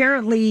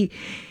apparently...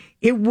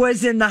 It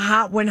was in the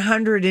Hot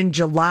 100 in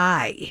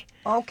July.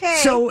 Okay.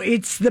 So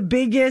it's the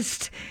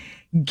biggest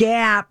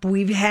gap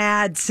we've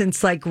had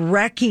since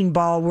Wrecking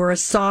Ball, where a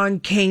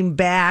song came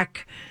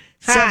back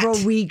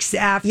several weeks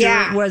after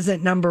it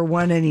wasn't number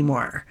 1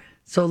 anymore.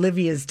 So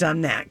Olivia's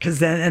done that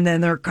and then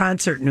their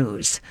concert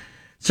news.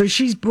 So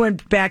she's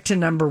went back to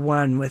number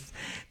 1 with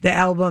the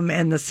album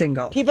and the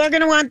single. People are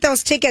going to want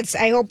those tickets.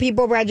 I hope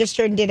people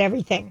registered and did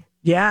everything.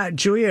 Yeah,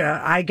 Julia,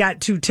 I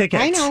got 2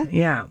 tickets. I know.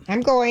 Yeah.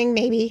 I'm going,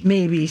 maybe.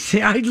 Maybe.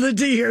 See, I'd love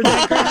to hear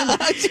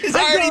that. She's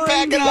already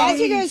packing up. Yes,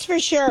 you guys, for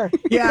sure.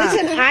 Yeah.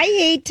 Listen, I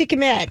hate to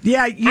commit.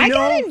 Yeah, I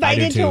got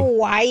invited to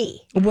Hawaii.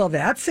 Well,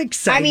 that's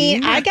exciting. I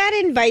mean, I got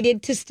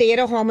invited to stay at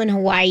a home in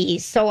Hawaii,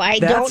 so I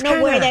don't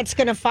know where that's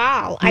going to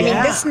fall. I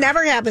mean, this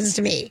never happens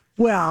to me.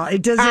 Well,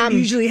 it doesn't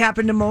usually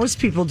happen to most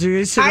people,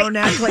 do so don't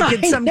act like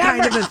it's some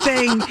kind of a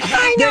thing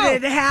that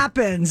it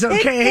happens,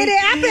 okay? It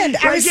happened.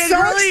 I was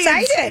so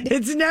excited.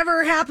 It's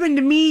never happened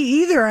to me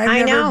either.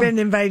 I've never been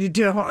invited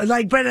to a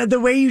home. But the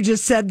way you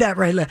just said that,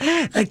 right?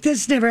 Like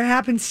this never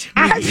happens to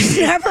me.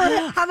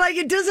 I'm like,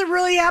 it doesn't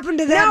really happen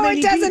to that many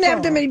people. No, it doesn't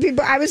happen to many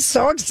people. I was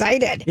so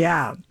excited.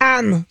 Yeah.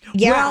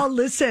 Well,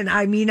 listen,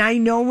 I mean, I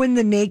know when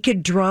the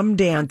Naked Drum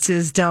Dance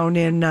is down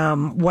in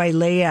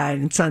Wailea,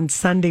 and it's on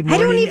Sunday morning.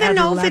 I don't even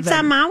know 11. if it's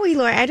on Maui,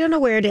 Laura. I don't know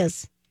where it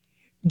is.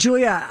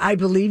 Julia, I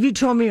believe you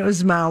told me it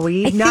was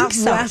Maui, not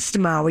West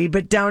Maui,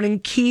 but down in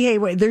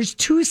Kihei. There's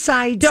 2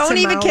 sides to Maui. Don't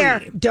even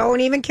care. Don't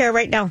even care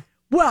right now.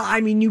 Well,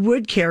 I mean, you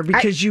would care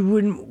because you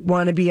wouldn't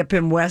want to be up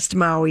in West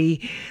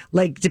Maui,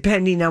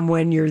 depending on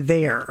when you're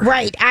there.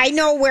 Right. I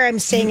know where I'm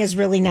staying is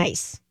really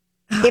nice.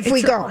 If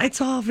we go. It's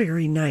all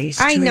very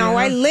nice. I know.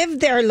 I lived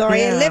there, Lori.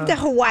 Yeah. I lived in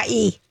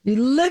Hawaii.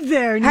 You lived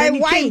there, and then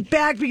you came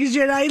back because you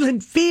had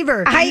island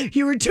fever.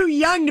 You were too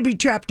young to be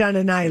trapped on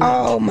an island.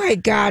 Oh, my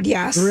God,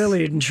 yes.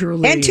 Really and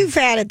truly. And too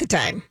fat at the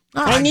time.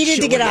 I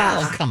needed to get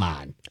out. Oh, come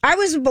on.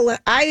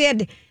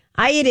 I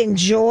had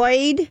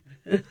enjoyed...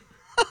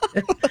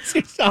 I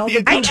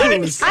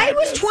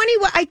was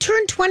 21. I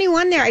turned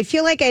 21 there. I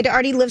feel like I'd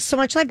already lived so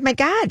much life. My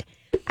God,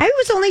 I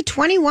was only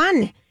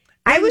 21.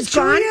 I was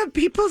Julia, gone.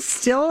 People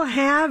still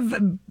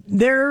have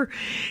their.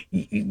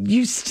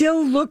 You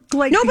still look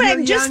like. No, but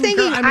I'm just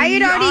thinking. I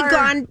had already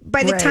gone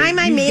by the time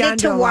I made it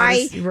to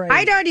Hawaii.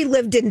 I'd already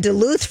lived in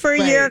Duluth for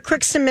a year,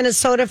 Crookston,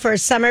 Minnesota for a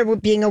summer,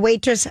 being a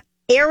waitress.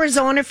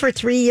 Arizona for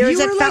 3 years.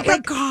 You were like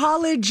a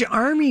college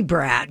army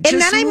brat.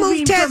 And then I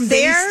moved from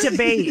there base to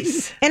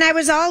base, and I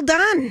was all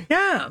done.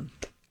 Yeah.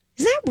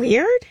 Isn't that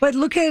weird? But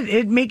look at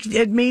it.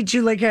 It made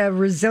you like a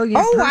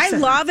resilient person. I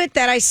love it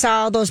that I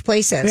saw all those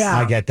places. Yeah.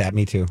 I get that.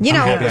 Me too. You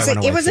know,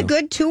 it was a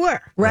good tour.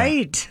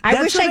 Right. Yeah.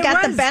 I wish I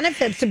got the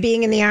benefits of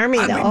being in the Army,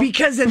 though.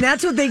 And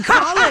that's what they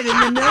call it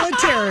in the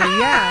military.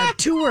 Yeah,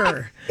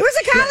 tour. It was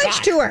a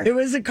college tour. It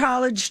was a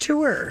college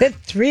tour. The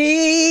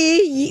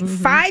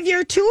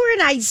 5-year tour,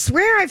 and I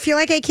swear I feel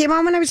like I came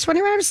home when I was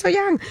 21. I was so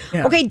young.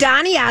 Yeah. Okay,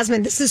 Donny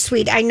Osmond. This is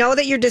sweet. I know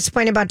that you're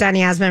disappointed about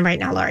Donny Osmond right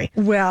now, Lori.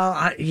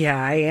 Well,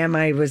 yeah, I am.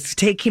 I was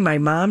taking my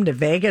mom to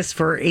Vegas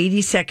for her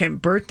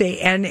 82nd birthday,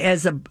 and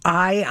as an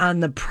eye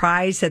on the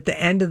prize at the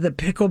end of the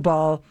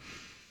pickleball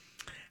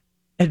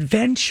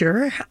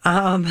adventure,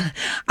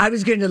 I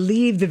was going to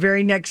leave the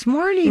very next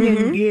morning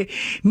and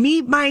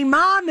meet my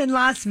mom in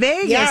Las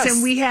Vegas,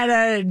 and we had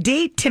a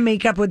date to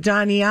make up with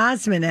Donny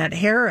Osmond at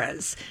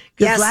Harrah's.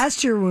 Because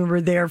last year when we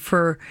were there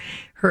for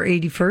her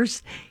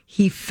 81st,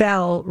 he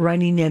fell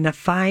running in a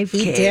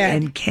 5K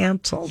and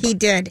canceled. He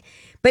did.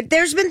 But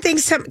there's been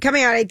things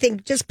coming out, I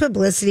think, just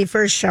publicity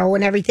for his show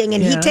and everything,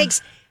 and he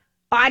takes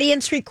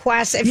audience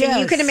requests. If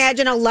you can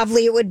imagine how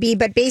lovely it would be,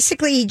 but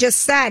basically he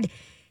just said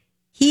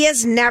he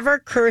has never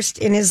cursed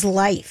in his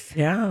life.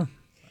 Yeah,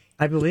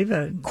 I believe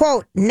it.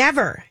 Quote,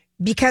 never,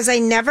 because I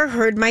never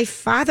heard my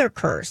father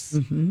curse.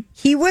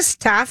 He was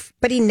tough,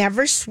 but he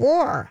never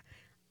swore.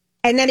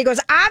 And then he goes,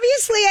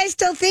 obviously, I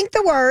still think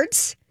the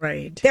words.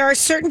 Right. There are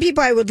certain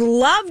people I would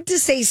love to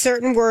say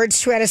certain words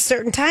to at a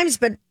certain times,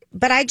 but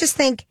I just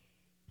think,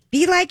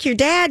 be like your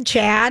dad,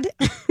 Chad.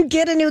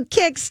 Get a new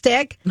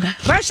kickstick.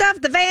 Brush off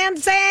the Van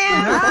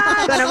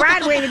Sam. Gonna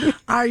ride with.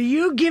 Are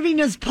you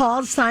giving us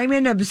Paul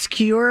Simon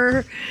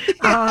obscure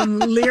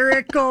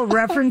lyrical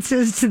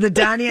references to the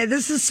Donny?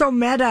 This is so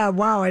meta.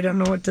 Wow, I don't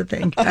know what to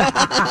think. But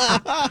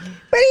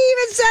he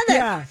even said that.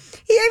 Yeah.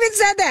 He even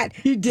said that.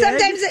 He did?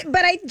 Sometimes,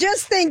 but I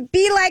just think,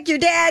 be like your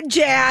dad,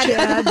 Chad.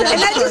 And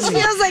that just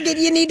feels like it.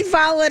 You need to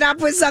follow it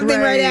up with something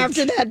right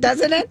after that,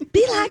 doesn't it?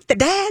 Be like the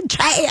dad,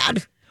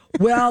 Chad.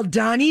 Well,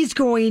 Donnie's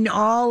going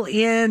all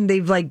in.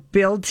 They've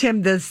built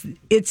him this.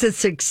 It's a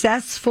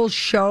successful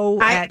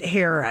show at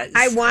Harrah's.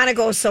 I want to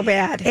go so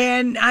bad.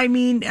 And I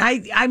mean,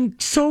 I'm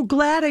so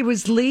glad I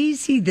was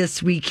lazy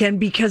this weekend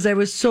because I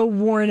was so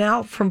worn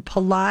out from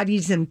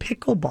Pilates and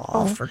pickleball.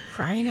 Oh, for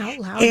crying out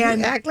loud.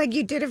 And you act like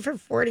you did it for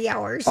 40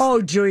 hours.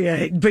 Oh,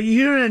 Julia, but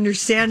you don't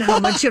understand how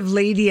much of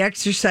lady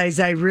exercise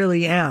I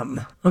really am,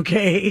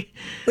 okay?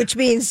 Which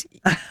means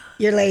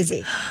you're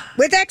lazy.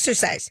 With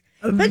exercise.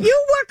 But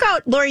you work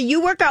out, Lori,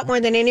 you work out more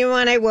than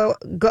anyone I will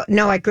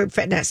know at Group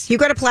Fitness. You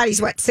go to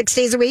Pilates, 6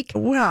 days a week?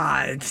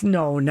 Well,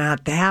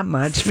 not that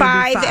much.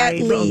 Five at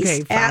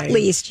least. Okay, at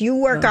least. You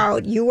work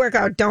out.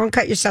 Don't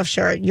cut yourself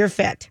short. You're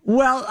fit.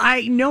 Well,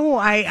 I know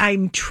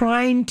I'm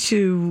trying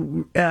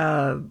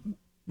to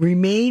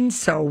remain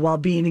so while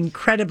being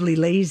incredibly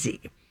lazy.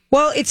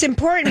 Well, it's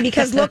important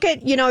because look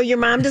at, your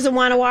mom doesn't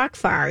want to walk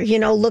far.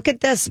 Look at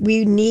this.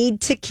 We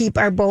need to keep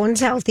our bones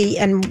healthy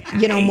and,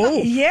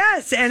 move.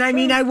 Yes. And I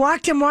mean, I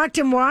walked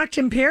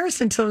in Paris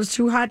until it was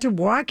too hot to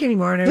walk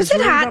anymore. And was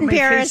it hot in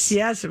Paris? Face.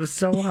 Yes, it was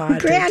so hot.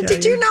 Grant,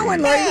 did you know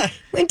when Lori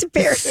went to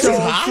Paris? So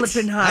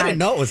flipping hot. I didn't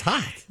know it was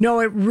hot.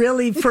 No, it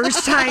really,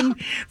 first time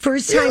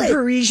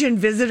Parisian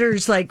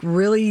visitors, they're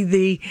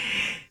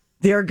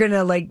going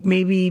to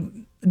maybe...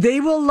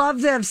 They will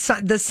love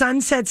the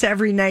sunsets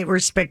every night were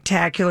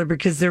spectacular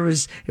because it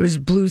was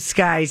blue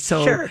sky.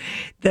 So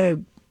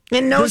and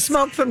no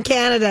smoke from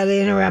Canada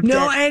to interrupt.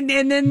 No, and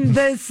then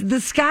the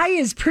sky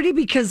is pretty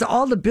because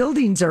all the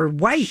buildings are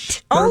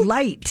white or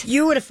light.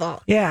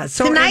 Beautiful. Yeah.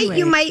 So tonight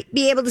you might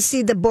be able to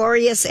see the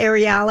Boreas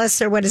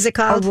Aerialis, or what is it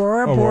called?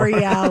 Aurora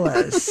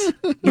Borealis.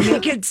 You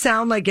make it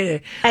sound like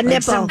a nipple,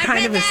 some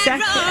kind of a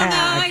sex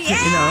act.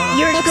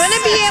 You're going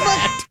to be able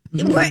to.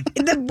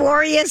 The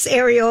Boreas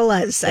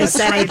areolas, I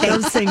said. I think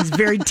those things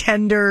very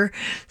tender,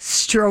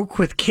 stroke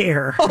with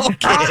care.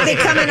 Okay. They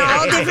come in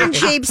all different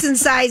shapes and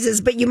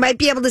sizes, but you might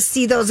be able to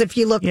see those if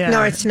you look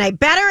north tonight.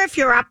 Better if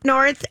you're up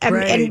north,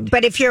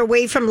 but if you're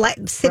away from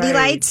city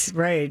lights,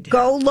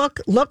 go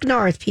look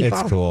north, people.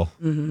 It's cool.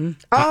 Mm-hmm.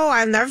 Oh,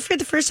 I'll never forget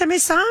the first time I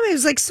saw them.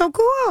 It was so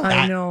cool.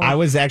 I know. I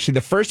was actually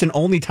the first and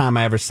only time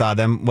I ever saw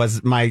them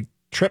was my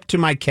trip to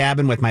my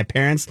cabin with my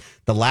parents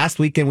the last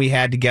weekend we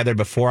had together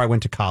before I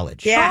went to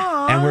college. Yeah.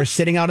 Aww. And we're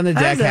sitting out on the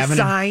deck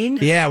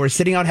we're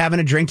sitting out having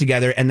a drink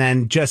together, and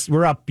then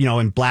we're up,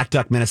 in Black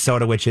Duck,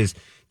 Minnesota, which is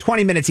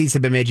 20 minutes east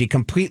of Bemidji,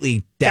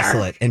 completely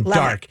desolate and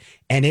dark.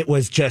 And it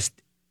was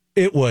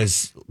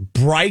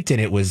bright,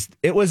 and it was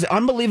an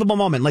unbelievable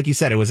moment. Like you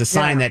said, it was a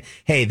sign that,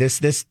 hey,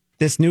 this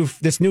new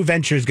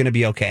venture is going to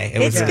be okay.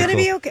 It's going to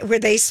be okay. Were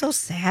they so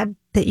sad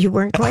that you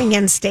weren't going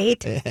in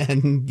state?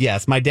 And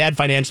yes, my dad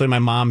financially, my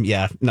mom,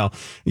 you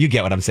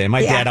get what I'm saying.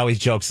 My dad always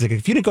jokes, he's like,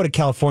 if you didn't go to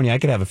California, I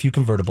could have a few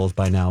convertibles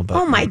by now. But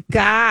oh my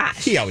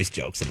gosh, he always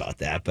jokes about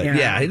that. But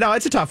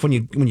it's a tough when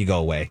you go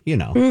away,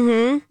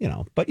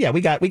 Mm-hmm. But yeah, we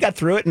got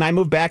through it, and I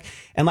moved back,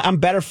 and I'm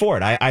better for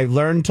it. I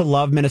learned to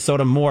love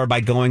Minnesota more by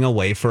going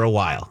away for a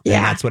while. Yeah,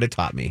 and that's what it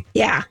taught me.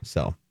 Yeah,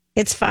 so.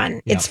 It's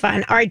fun. It's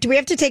fun. All right. Do we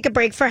have to take a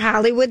break for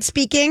Hollywood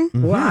speaking?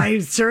 Mm-hmm. Well, I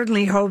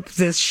certainly hope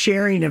this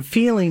sharing of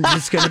feelings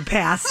is going to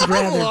pass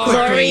rather quickly.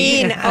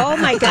 Lorene, oh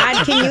my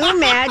God. Can you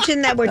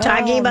imagine that we're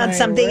talking about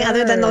something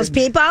other than those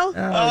people?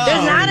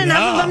 There's not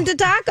enough of them to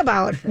talk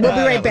about. We'll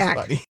be right back.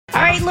 Funny.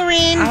 All right,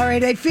 Lorene. All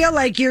right. I feel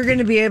like you're going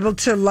to be able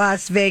to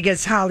Las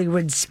Vegas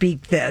Hollywood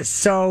speak this.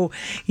 So,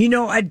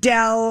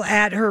 Adele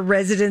at her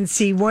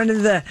residency, one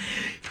of the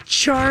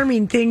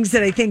charming things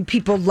that I think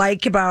people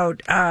like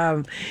about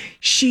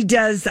she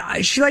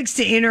likes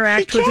to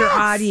interact with her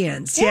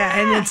audience. Yeah,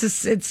 and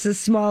it's a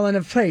small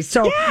enough place.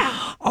 So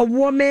a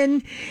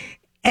woman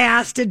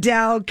asked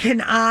Adele,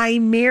 "Can I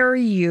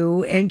marry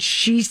you?" And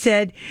she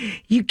said,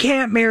 "You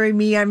can't marry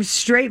me. I'm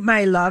straight,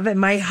 my love, and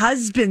my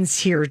husband's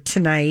here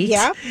tonight."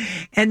 Yeah.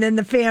 And then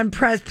the fan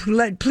pressed,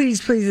 "Please,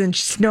 please." And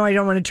she said, "No, I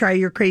don't want to try.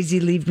 You're crazy.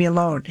 Leave me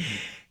alone."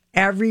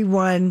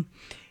 Everyone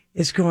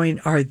is going,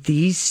 "Are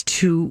these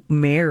two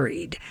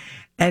married?"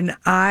 And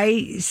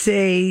I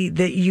say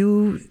that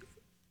you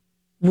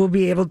will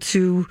be able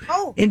to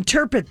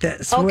interpret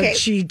this, what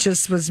she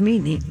just was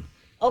meaning.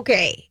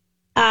 Okay.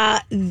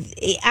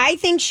 I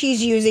think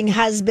she's using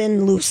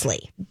husband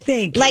loosely.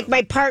 Thank you. Like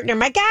my partner,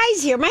 my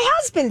guy's here, my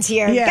husband's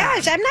here. Yeah.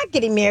 Gosh, I'm not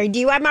getting married to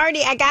you. I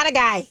got a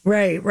guy.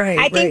 Right.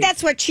 I think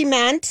that's what she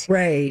meant.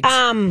 Right.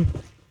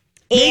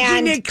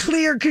 Making it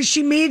clear, because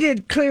she made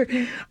it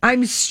clear,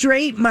 I'm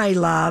straight, my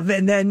love,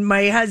 and then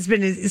my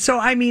husband is. So,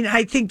 I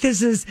think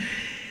this is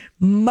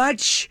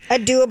much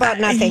ado about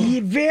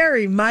nothing.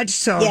 Very much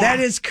so. Yeah. That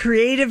is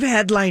creative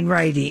headline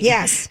writing.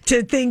 Yes.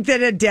 To think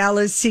that Adele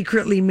is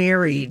secretly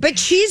married. But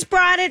she's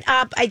brought it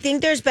up. I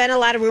think there's been a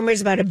lot of rumors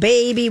about a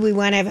baby. We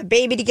want to have a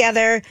baby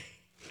together.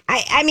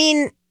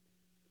 I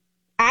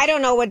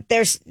don't know what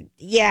there's.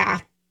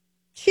 Yeah.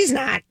 She's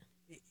not.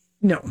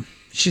 No,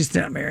 she's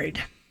not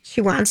married.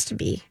 She wants to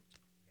be.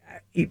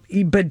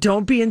 But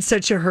don't be in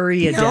such a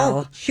hurry, Adele.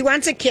 No, she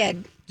wants a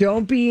kid.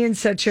 Don't be in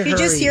such a hurry. She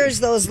just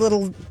hears those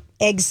little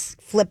eggs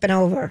flipping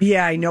over.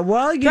 Yeah, I know.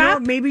 Well,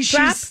 maybe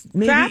she's...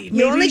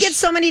 You only get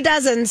so many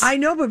dozens. I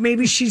know, but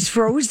maybe she's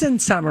frozen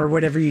some or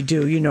whatever you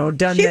do,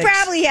 done She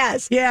probably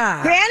has.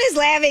 Yeah. Gran is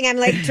laughing. I'm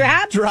like,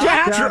 drop.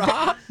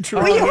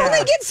 Well, you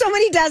only get so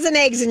many dozen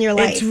eggs in your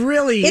life. It's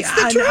really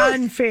the truth.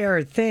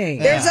 Unfair thing.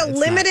 There's a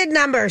limited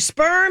number.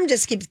 Sperm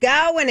just keeps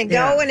going and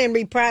going and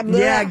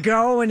reproducing. Yeah,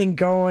 going and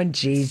going.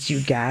 Jeez,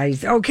 you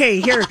guys. Okay,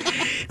 here.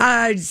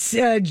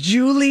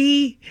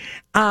 Julie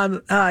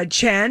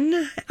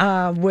Chen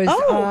was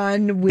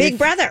on with Big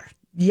Brother.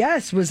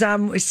 Yes, was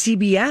on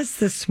CBS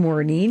this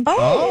morning.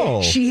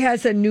 Oh. She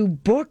has a new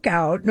book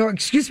out. No,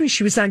 excuse me.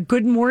 She was on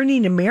Good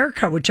Morning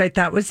America, which I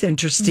thought was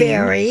interesting.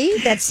 Very.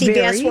 That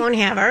CBS won't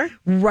have her.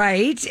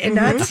 Right. And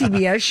not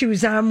CBS. She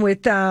was on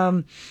with... we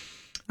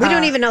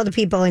don't even know the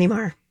people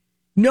anymore.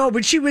 No,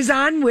 but she was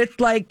on with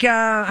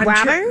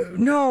Robert?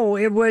 No,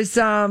 it was...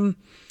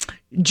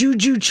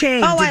 Juju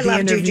Chang. Oh, I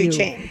love Juju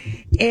Chang.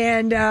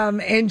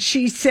 And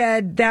she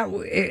said that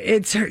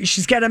it's her.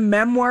 She's got a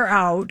memoir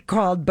out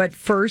called "But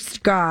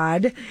First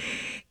God,"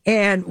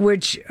 and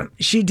which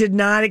she did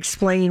not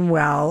explain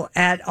well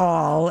at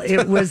all.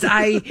 It was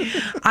that's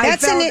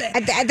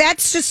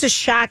just a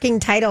shocking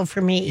title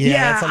for me.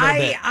 Yeah,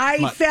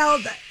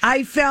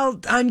 I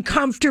felt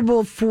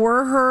uncomfortable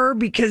for her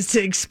because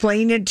to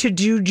explain it to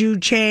Juju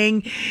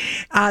Chang,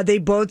 they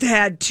both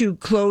had to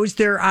close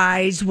their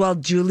eyes while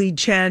Julie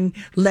Chen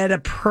led a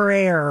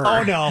prayer.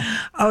 Oh no!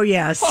 Oh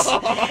yes.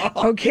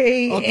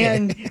 Okay,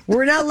 and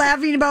we're not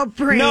laughing about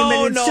praying,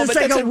 but it's just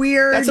like a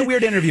weird. That's a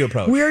weird interview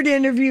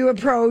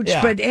approach.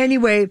 Yeah. But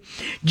anyway,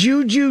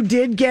 Juju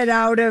did get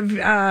out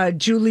of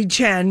Julie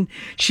Chen.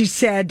 She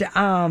said,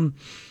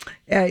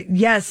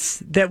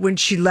 yes, that when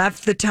she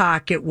left the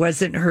talk, it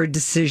wasn't her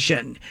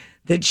decision,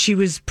 that she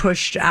was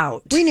pushed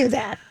out. We knew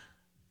that.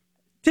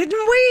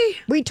 Didn't we?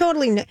 We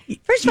totally knew.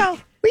 First of all,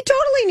 we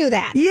totally knew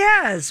that.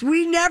 Yes,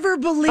 we never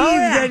believed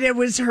that it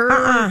was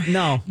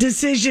her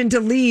decision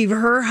to leave.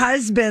 Her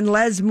husband,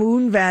 Les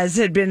Moonves,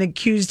 had been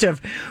accused of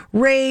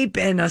rape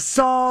and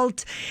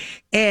assault,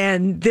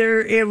 and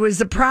it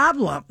was a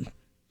problem.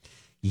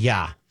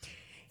 Yeah.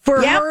 For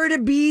her to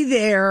be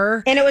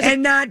there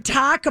and not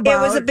talk about it.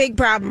 It was a big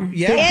problem.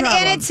 Yeah.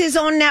 And it's his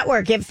own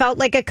network. It felt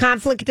like a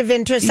conflict of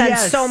interest on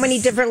so many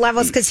different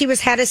levels because he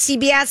was head of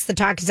CBS. The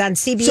talk is on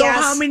CBS. So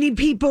how many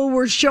people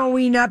were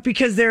showing up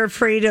because they're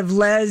afraid of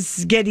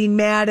Les getting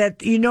mad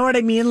at, you know what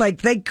I mean?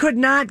 Like they could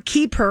not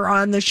keep her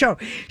on the show.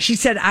 She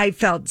said, I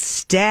felt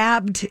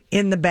stabbed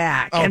in the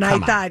back. And I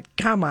thought,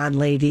 come on,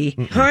 lady.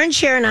 Her and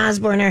Sharon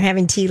Osbourne are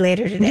having tea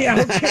later today.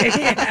 Yeah,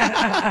 okay.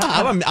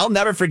 I'll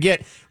never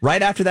forget,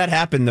 right after that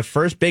happened, the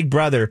first Big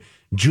Brother,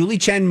 Julie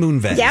Chen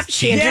Moonves. Yep,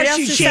 she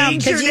introduced herself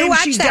because you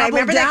watched that. I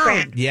remember that,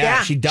 Grant.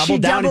 Yeah, she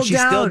doubled down, and she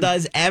still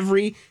does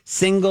every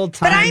single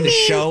time the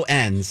show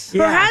ends.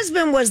 Her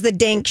husband was the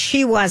dink.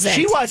 She wasn't.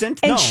 She wasn't.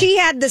 And she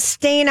had the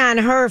stain on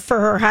her for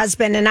her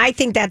husband, and I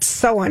think that's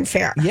so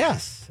unfair.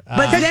 Yes.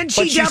 But then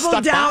she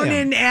doubled down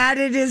and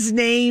added his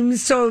name.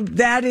 So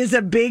that is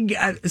a big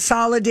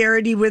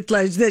solidarity with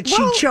Les, that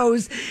she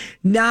chose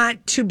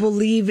not to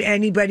believe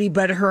anybody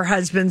but her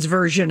husband's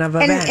version of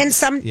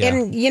events.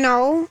 And you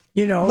know,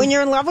 when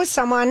you're in love with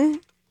someone,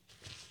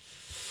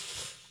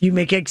 you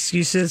make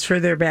excuses for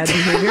their bad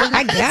behavior.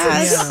 I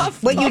guess.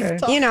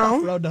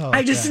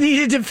 I just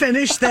needed to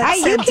finish that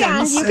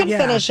sentence. You can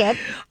finish it.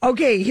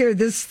 Okay, here,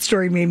 this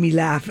story made me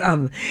laugh.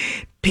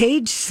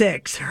 Page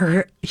 6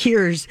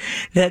 hears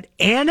that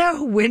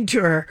Anna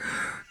Wintour,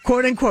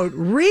 quote unquote,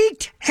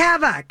 wreaked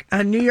havoc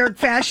on New York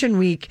Fashion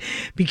Week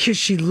because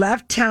she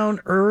left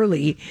town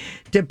early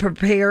to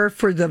prepare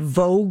for the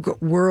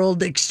Vogue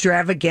World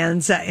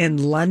Extravaganza in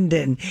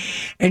London.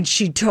 And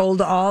she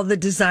told all the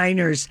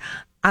designers,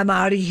 I'm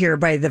out of here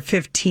by the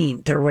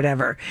 15th or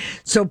whatever.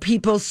 So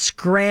people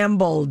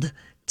scrambled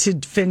to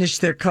finish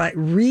their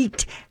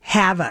wreaked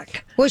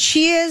havoc. Well,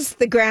 she is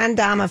the grand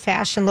dame of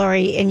fashion,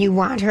 Lori, and you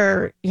want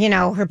her,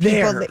 her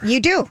people. You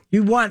do.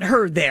 You want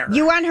her there.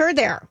 You want her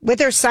there with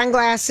her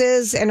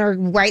sunglasses and her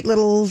white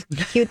little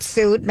cute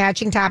suit,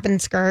 matching top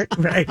and skirt.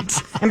 Right.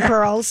 And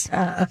pearls.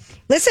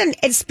 Listen,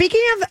 and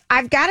speaking of,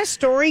 I've got a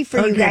story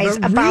for you guys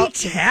about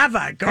wreaked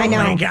havoc. Oh,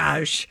 my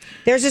gosh.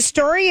 There's a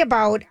story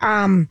about...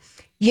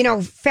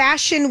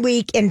 Fashion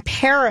Week in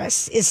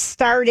Paris is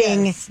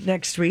starting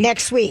next week.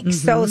 Mm-hmm.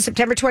 So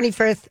September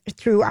 25th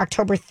through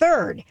October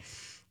 3rd.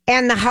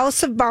 And the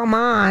House of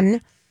Balmain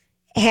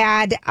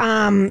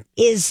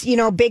is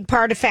a big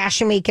part of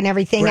Fashion Week and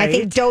everything. Right. I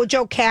think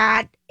Dojo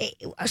Cat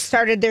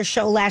started their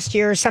show last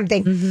year or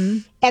something. Mm-hmm.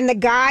 And the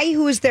guy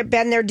who has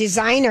been their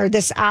designer,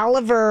 this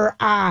Oliver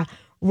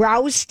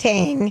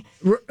Rousting.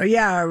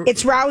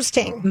 It's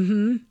Rousting.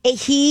 Mm-hmm.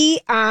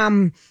 He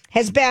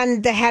has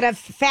been the head of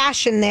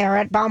fashion there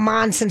at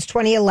Balmain since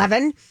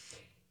 2011.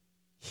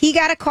 He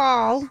got a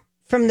call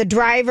from the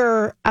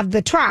driver of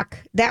the truck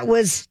that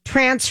was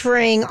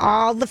transferring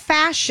all the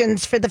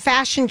fashions for the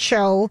fashion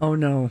show. Oh,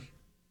 no.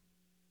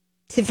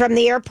 From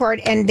the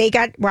airport, and they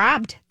got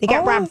robbed. They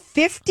got robbed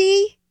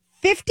 50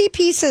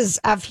 pieces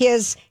of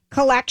his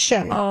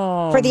collection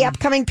for the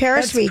upcoming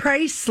Paris week.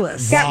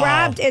 Priceless. Got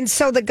robbed. And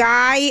so the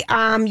guy,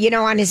 on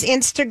his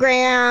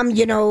Instagram,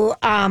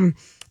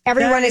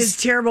 everyone is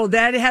terrible.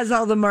 That has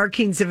all the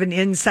markings of an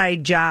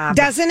inside job.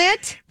 Doesn't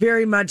it?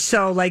 Very much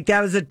so. Like, that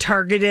was a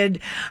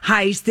targeted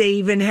heist. They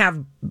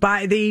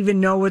even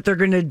know what they're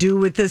going to do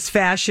with this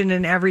fashion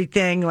and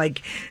everything.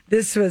 Like,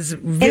 this was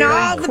very And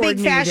all the big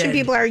fashion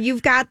people are,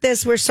 you've got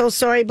this, we're so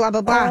sorry, blah,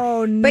 blah, blah.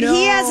 Oh, no. But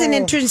he has an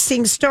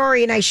interesting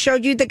story, and I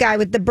showed you the guy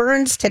with the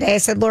burns today. I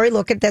said, Lori,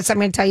 look at this. I'm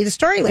going to tell you the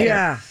story later.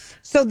 Yeah.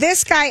 So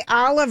this guy,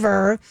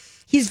 Oliver...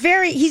 He's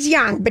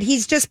young, but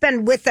he's just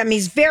been with them.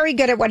 He's very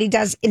good at what he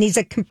does, and he's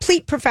a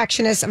complete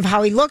perfectionist of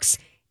how he looks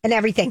and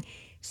everything.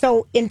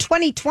 So in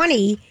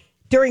 2020,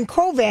 during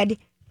COVID,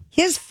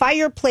 his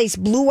fireplace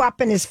blew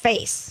up in his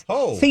face.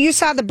 Oh. So you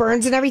saw the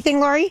burns and everything,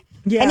 Lori?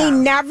 Yeah. And he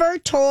never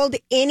told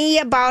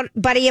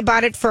anybody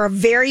about it for a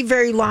very,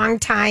 very long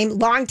time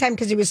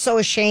because he was so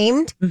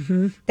ashamed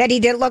that he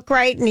didn't look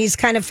right. And he's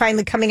kind of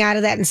finally coming out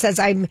of that and says,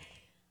 I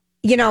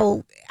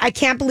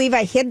can't believe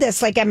I hid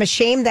this. Like, I'm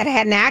ashamed that I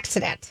had an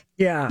accident.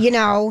 Yeah.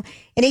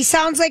 And he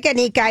sounds like a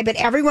neat guy, but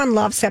everyone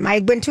loves him. I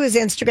went to his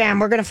Instagram.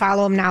 We're going to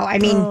follow him now. I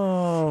mean,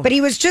 but he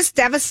was just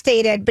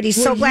devastated, but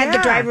he's so glad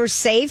the driver's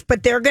safe.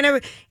 But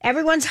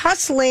everyone's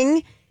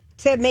hustling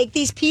to make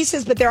these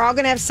pieces, but they're all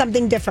going to have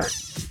something different.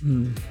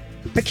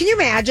 But can you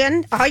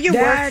imagine all your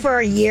work for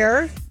a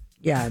year?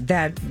 Yeah,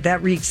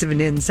 that reeks of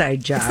an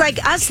inside job. It's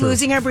like us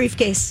losing our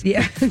briefcase.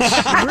 Yeah.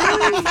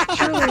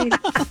 Truly.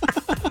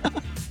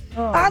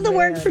 All the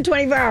work for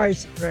 24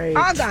 hours. Right.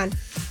 All gone.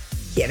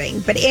 Kidding.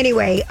 But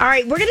anyway, all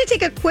right, we're going to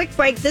take a quick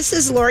break. This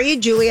is Lori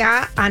and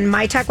Julia on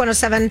My Talk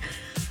 107.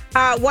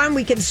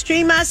 We can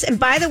stream us. And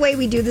by the way,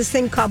 we do this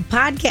thing called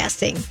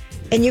podcasting.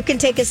 And you can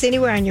take us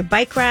anywhere on your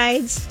bike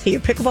rides, to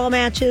your pickleball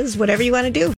matches, whatever you want to do.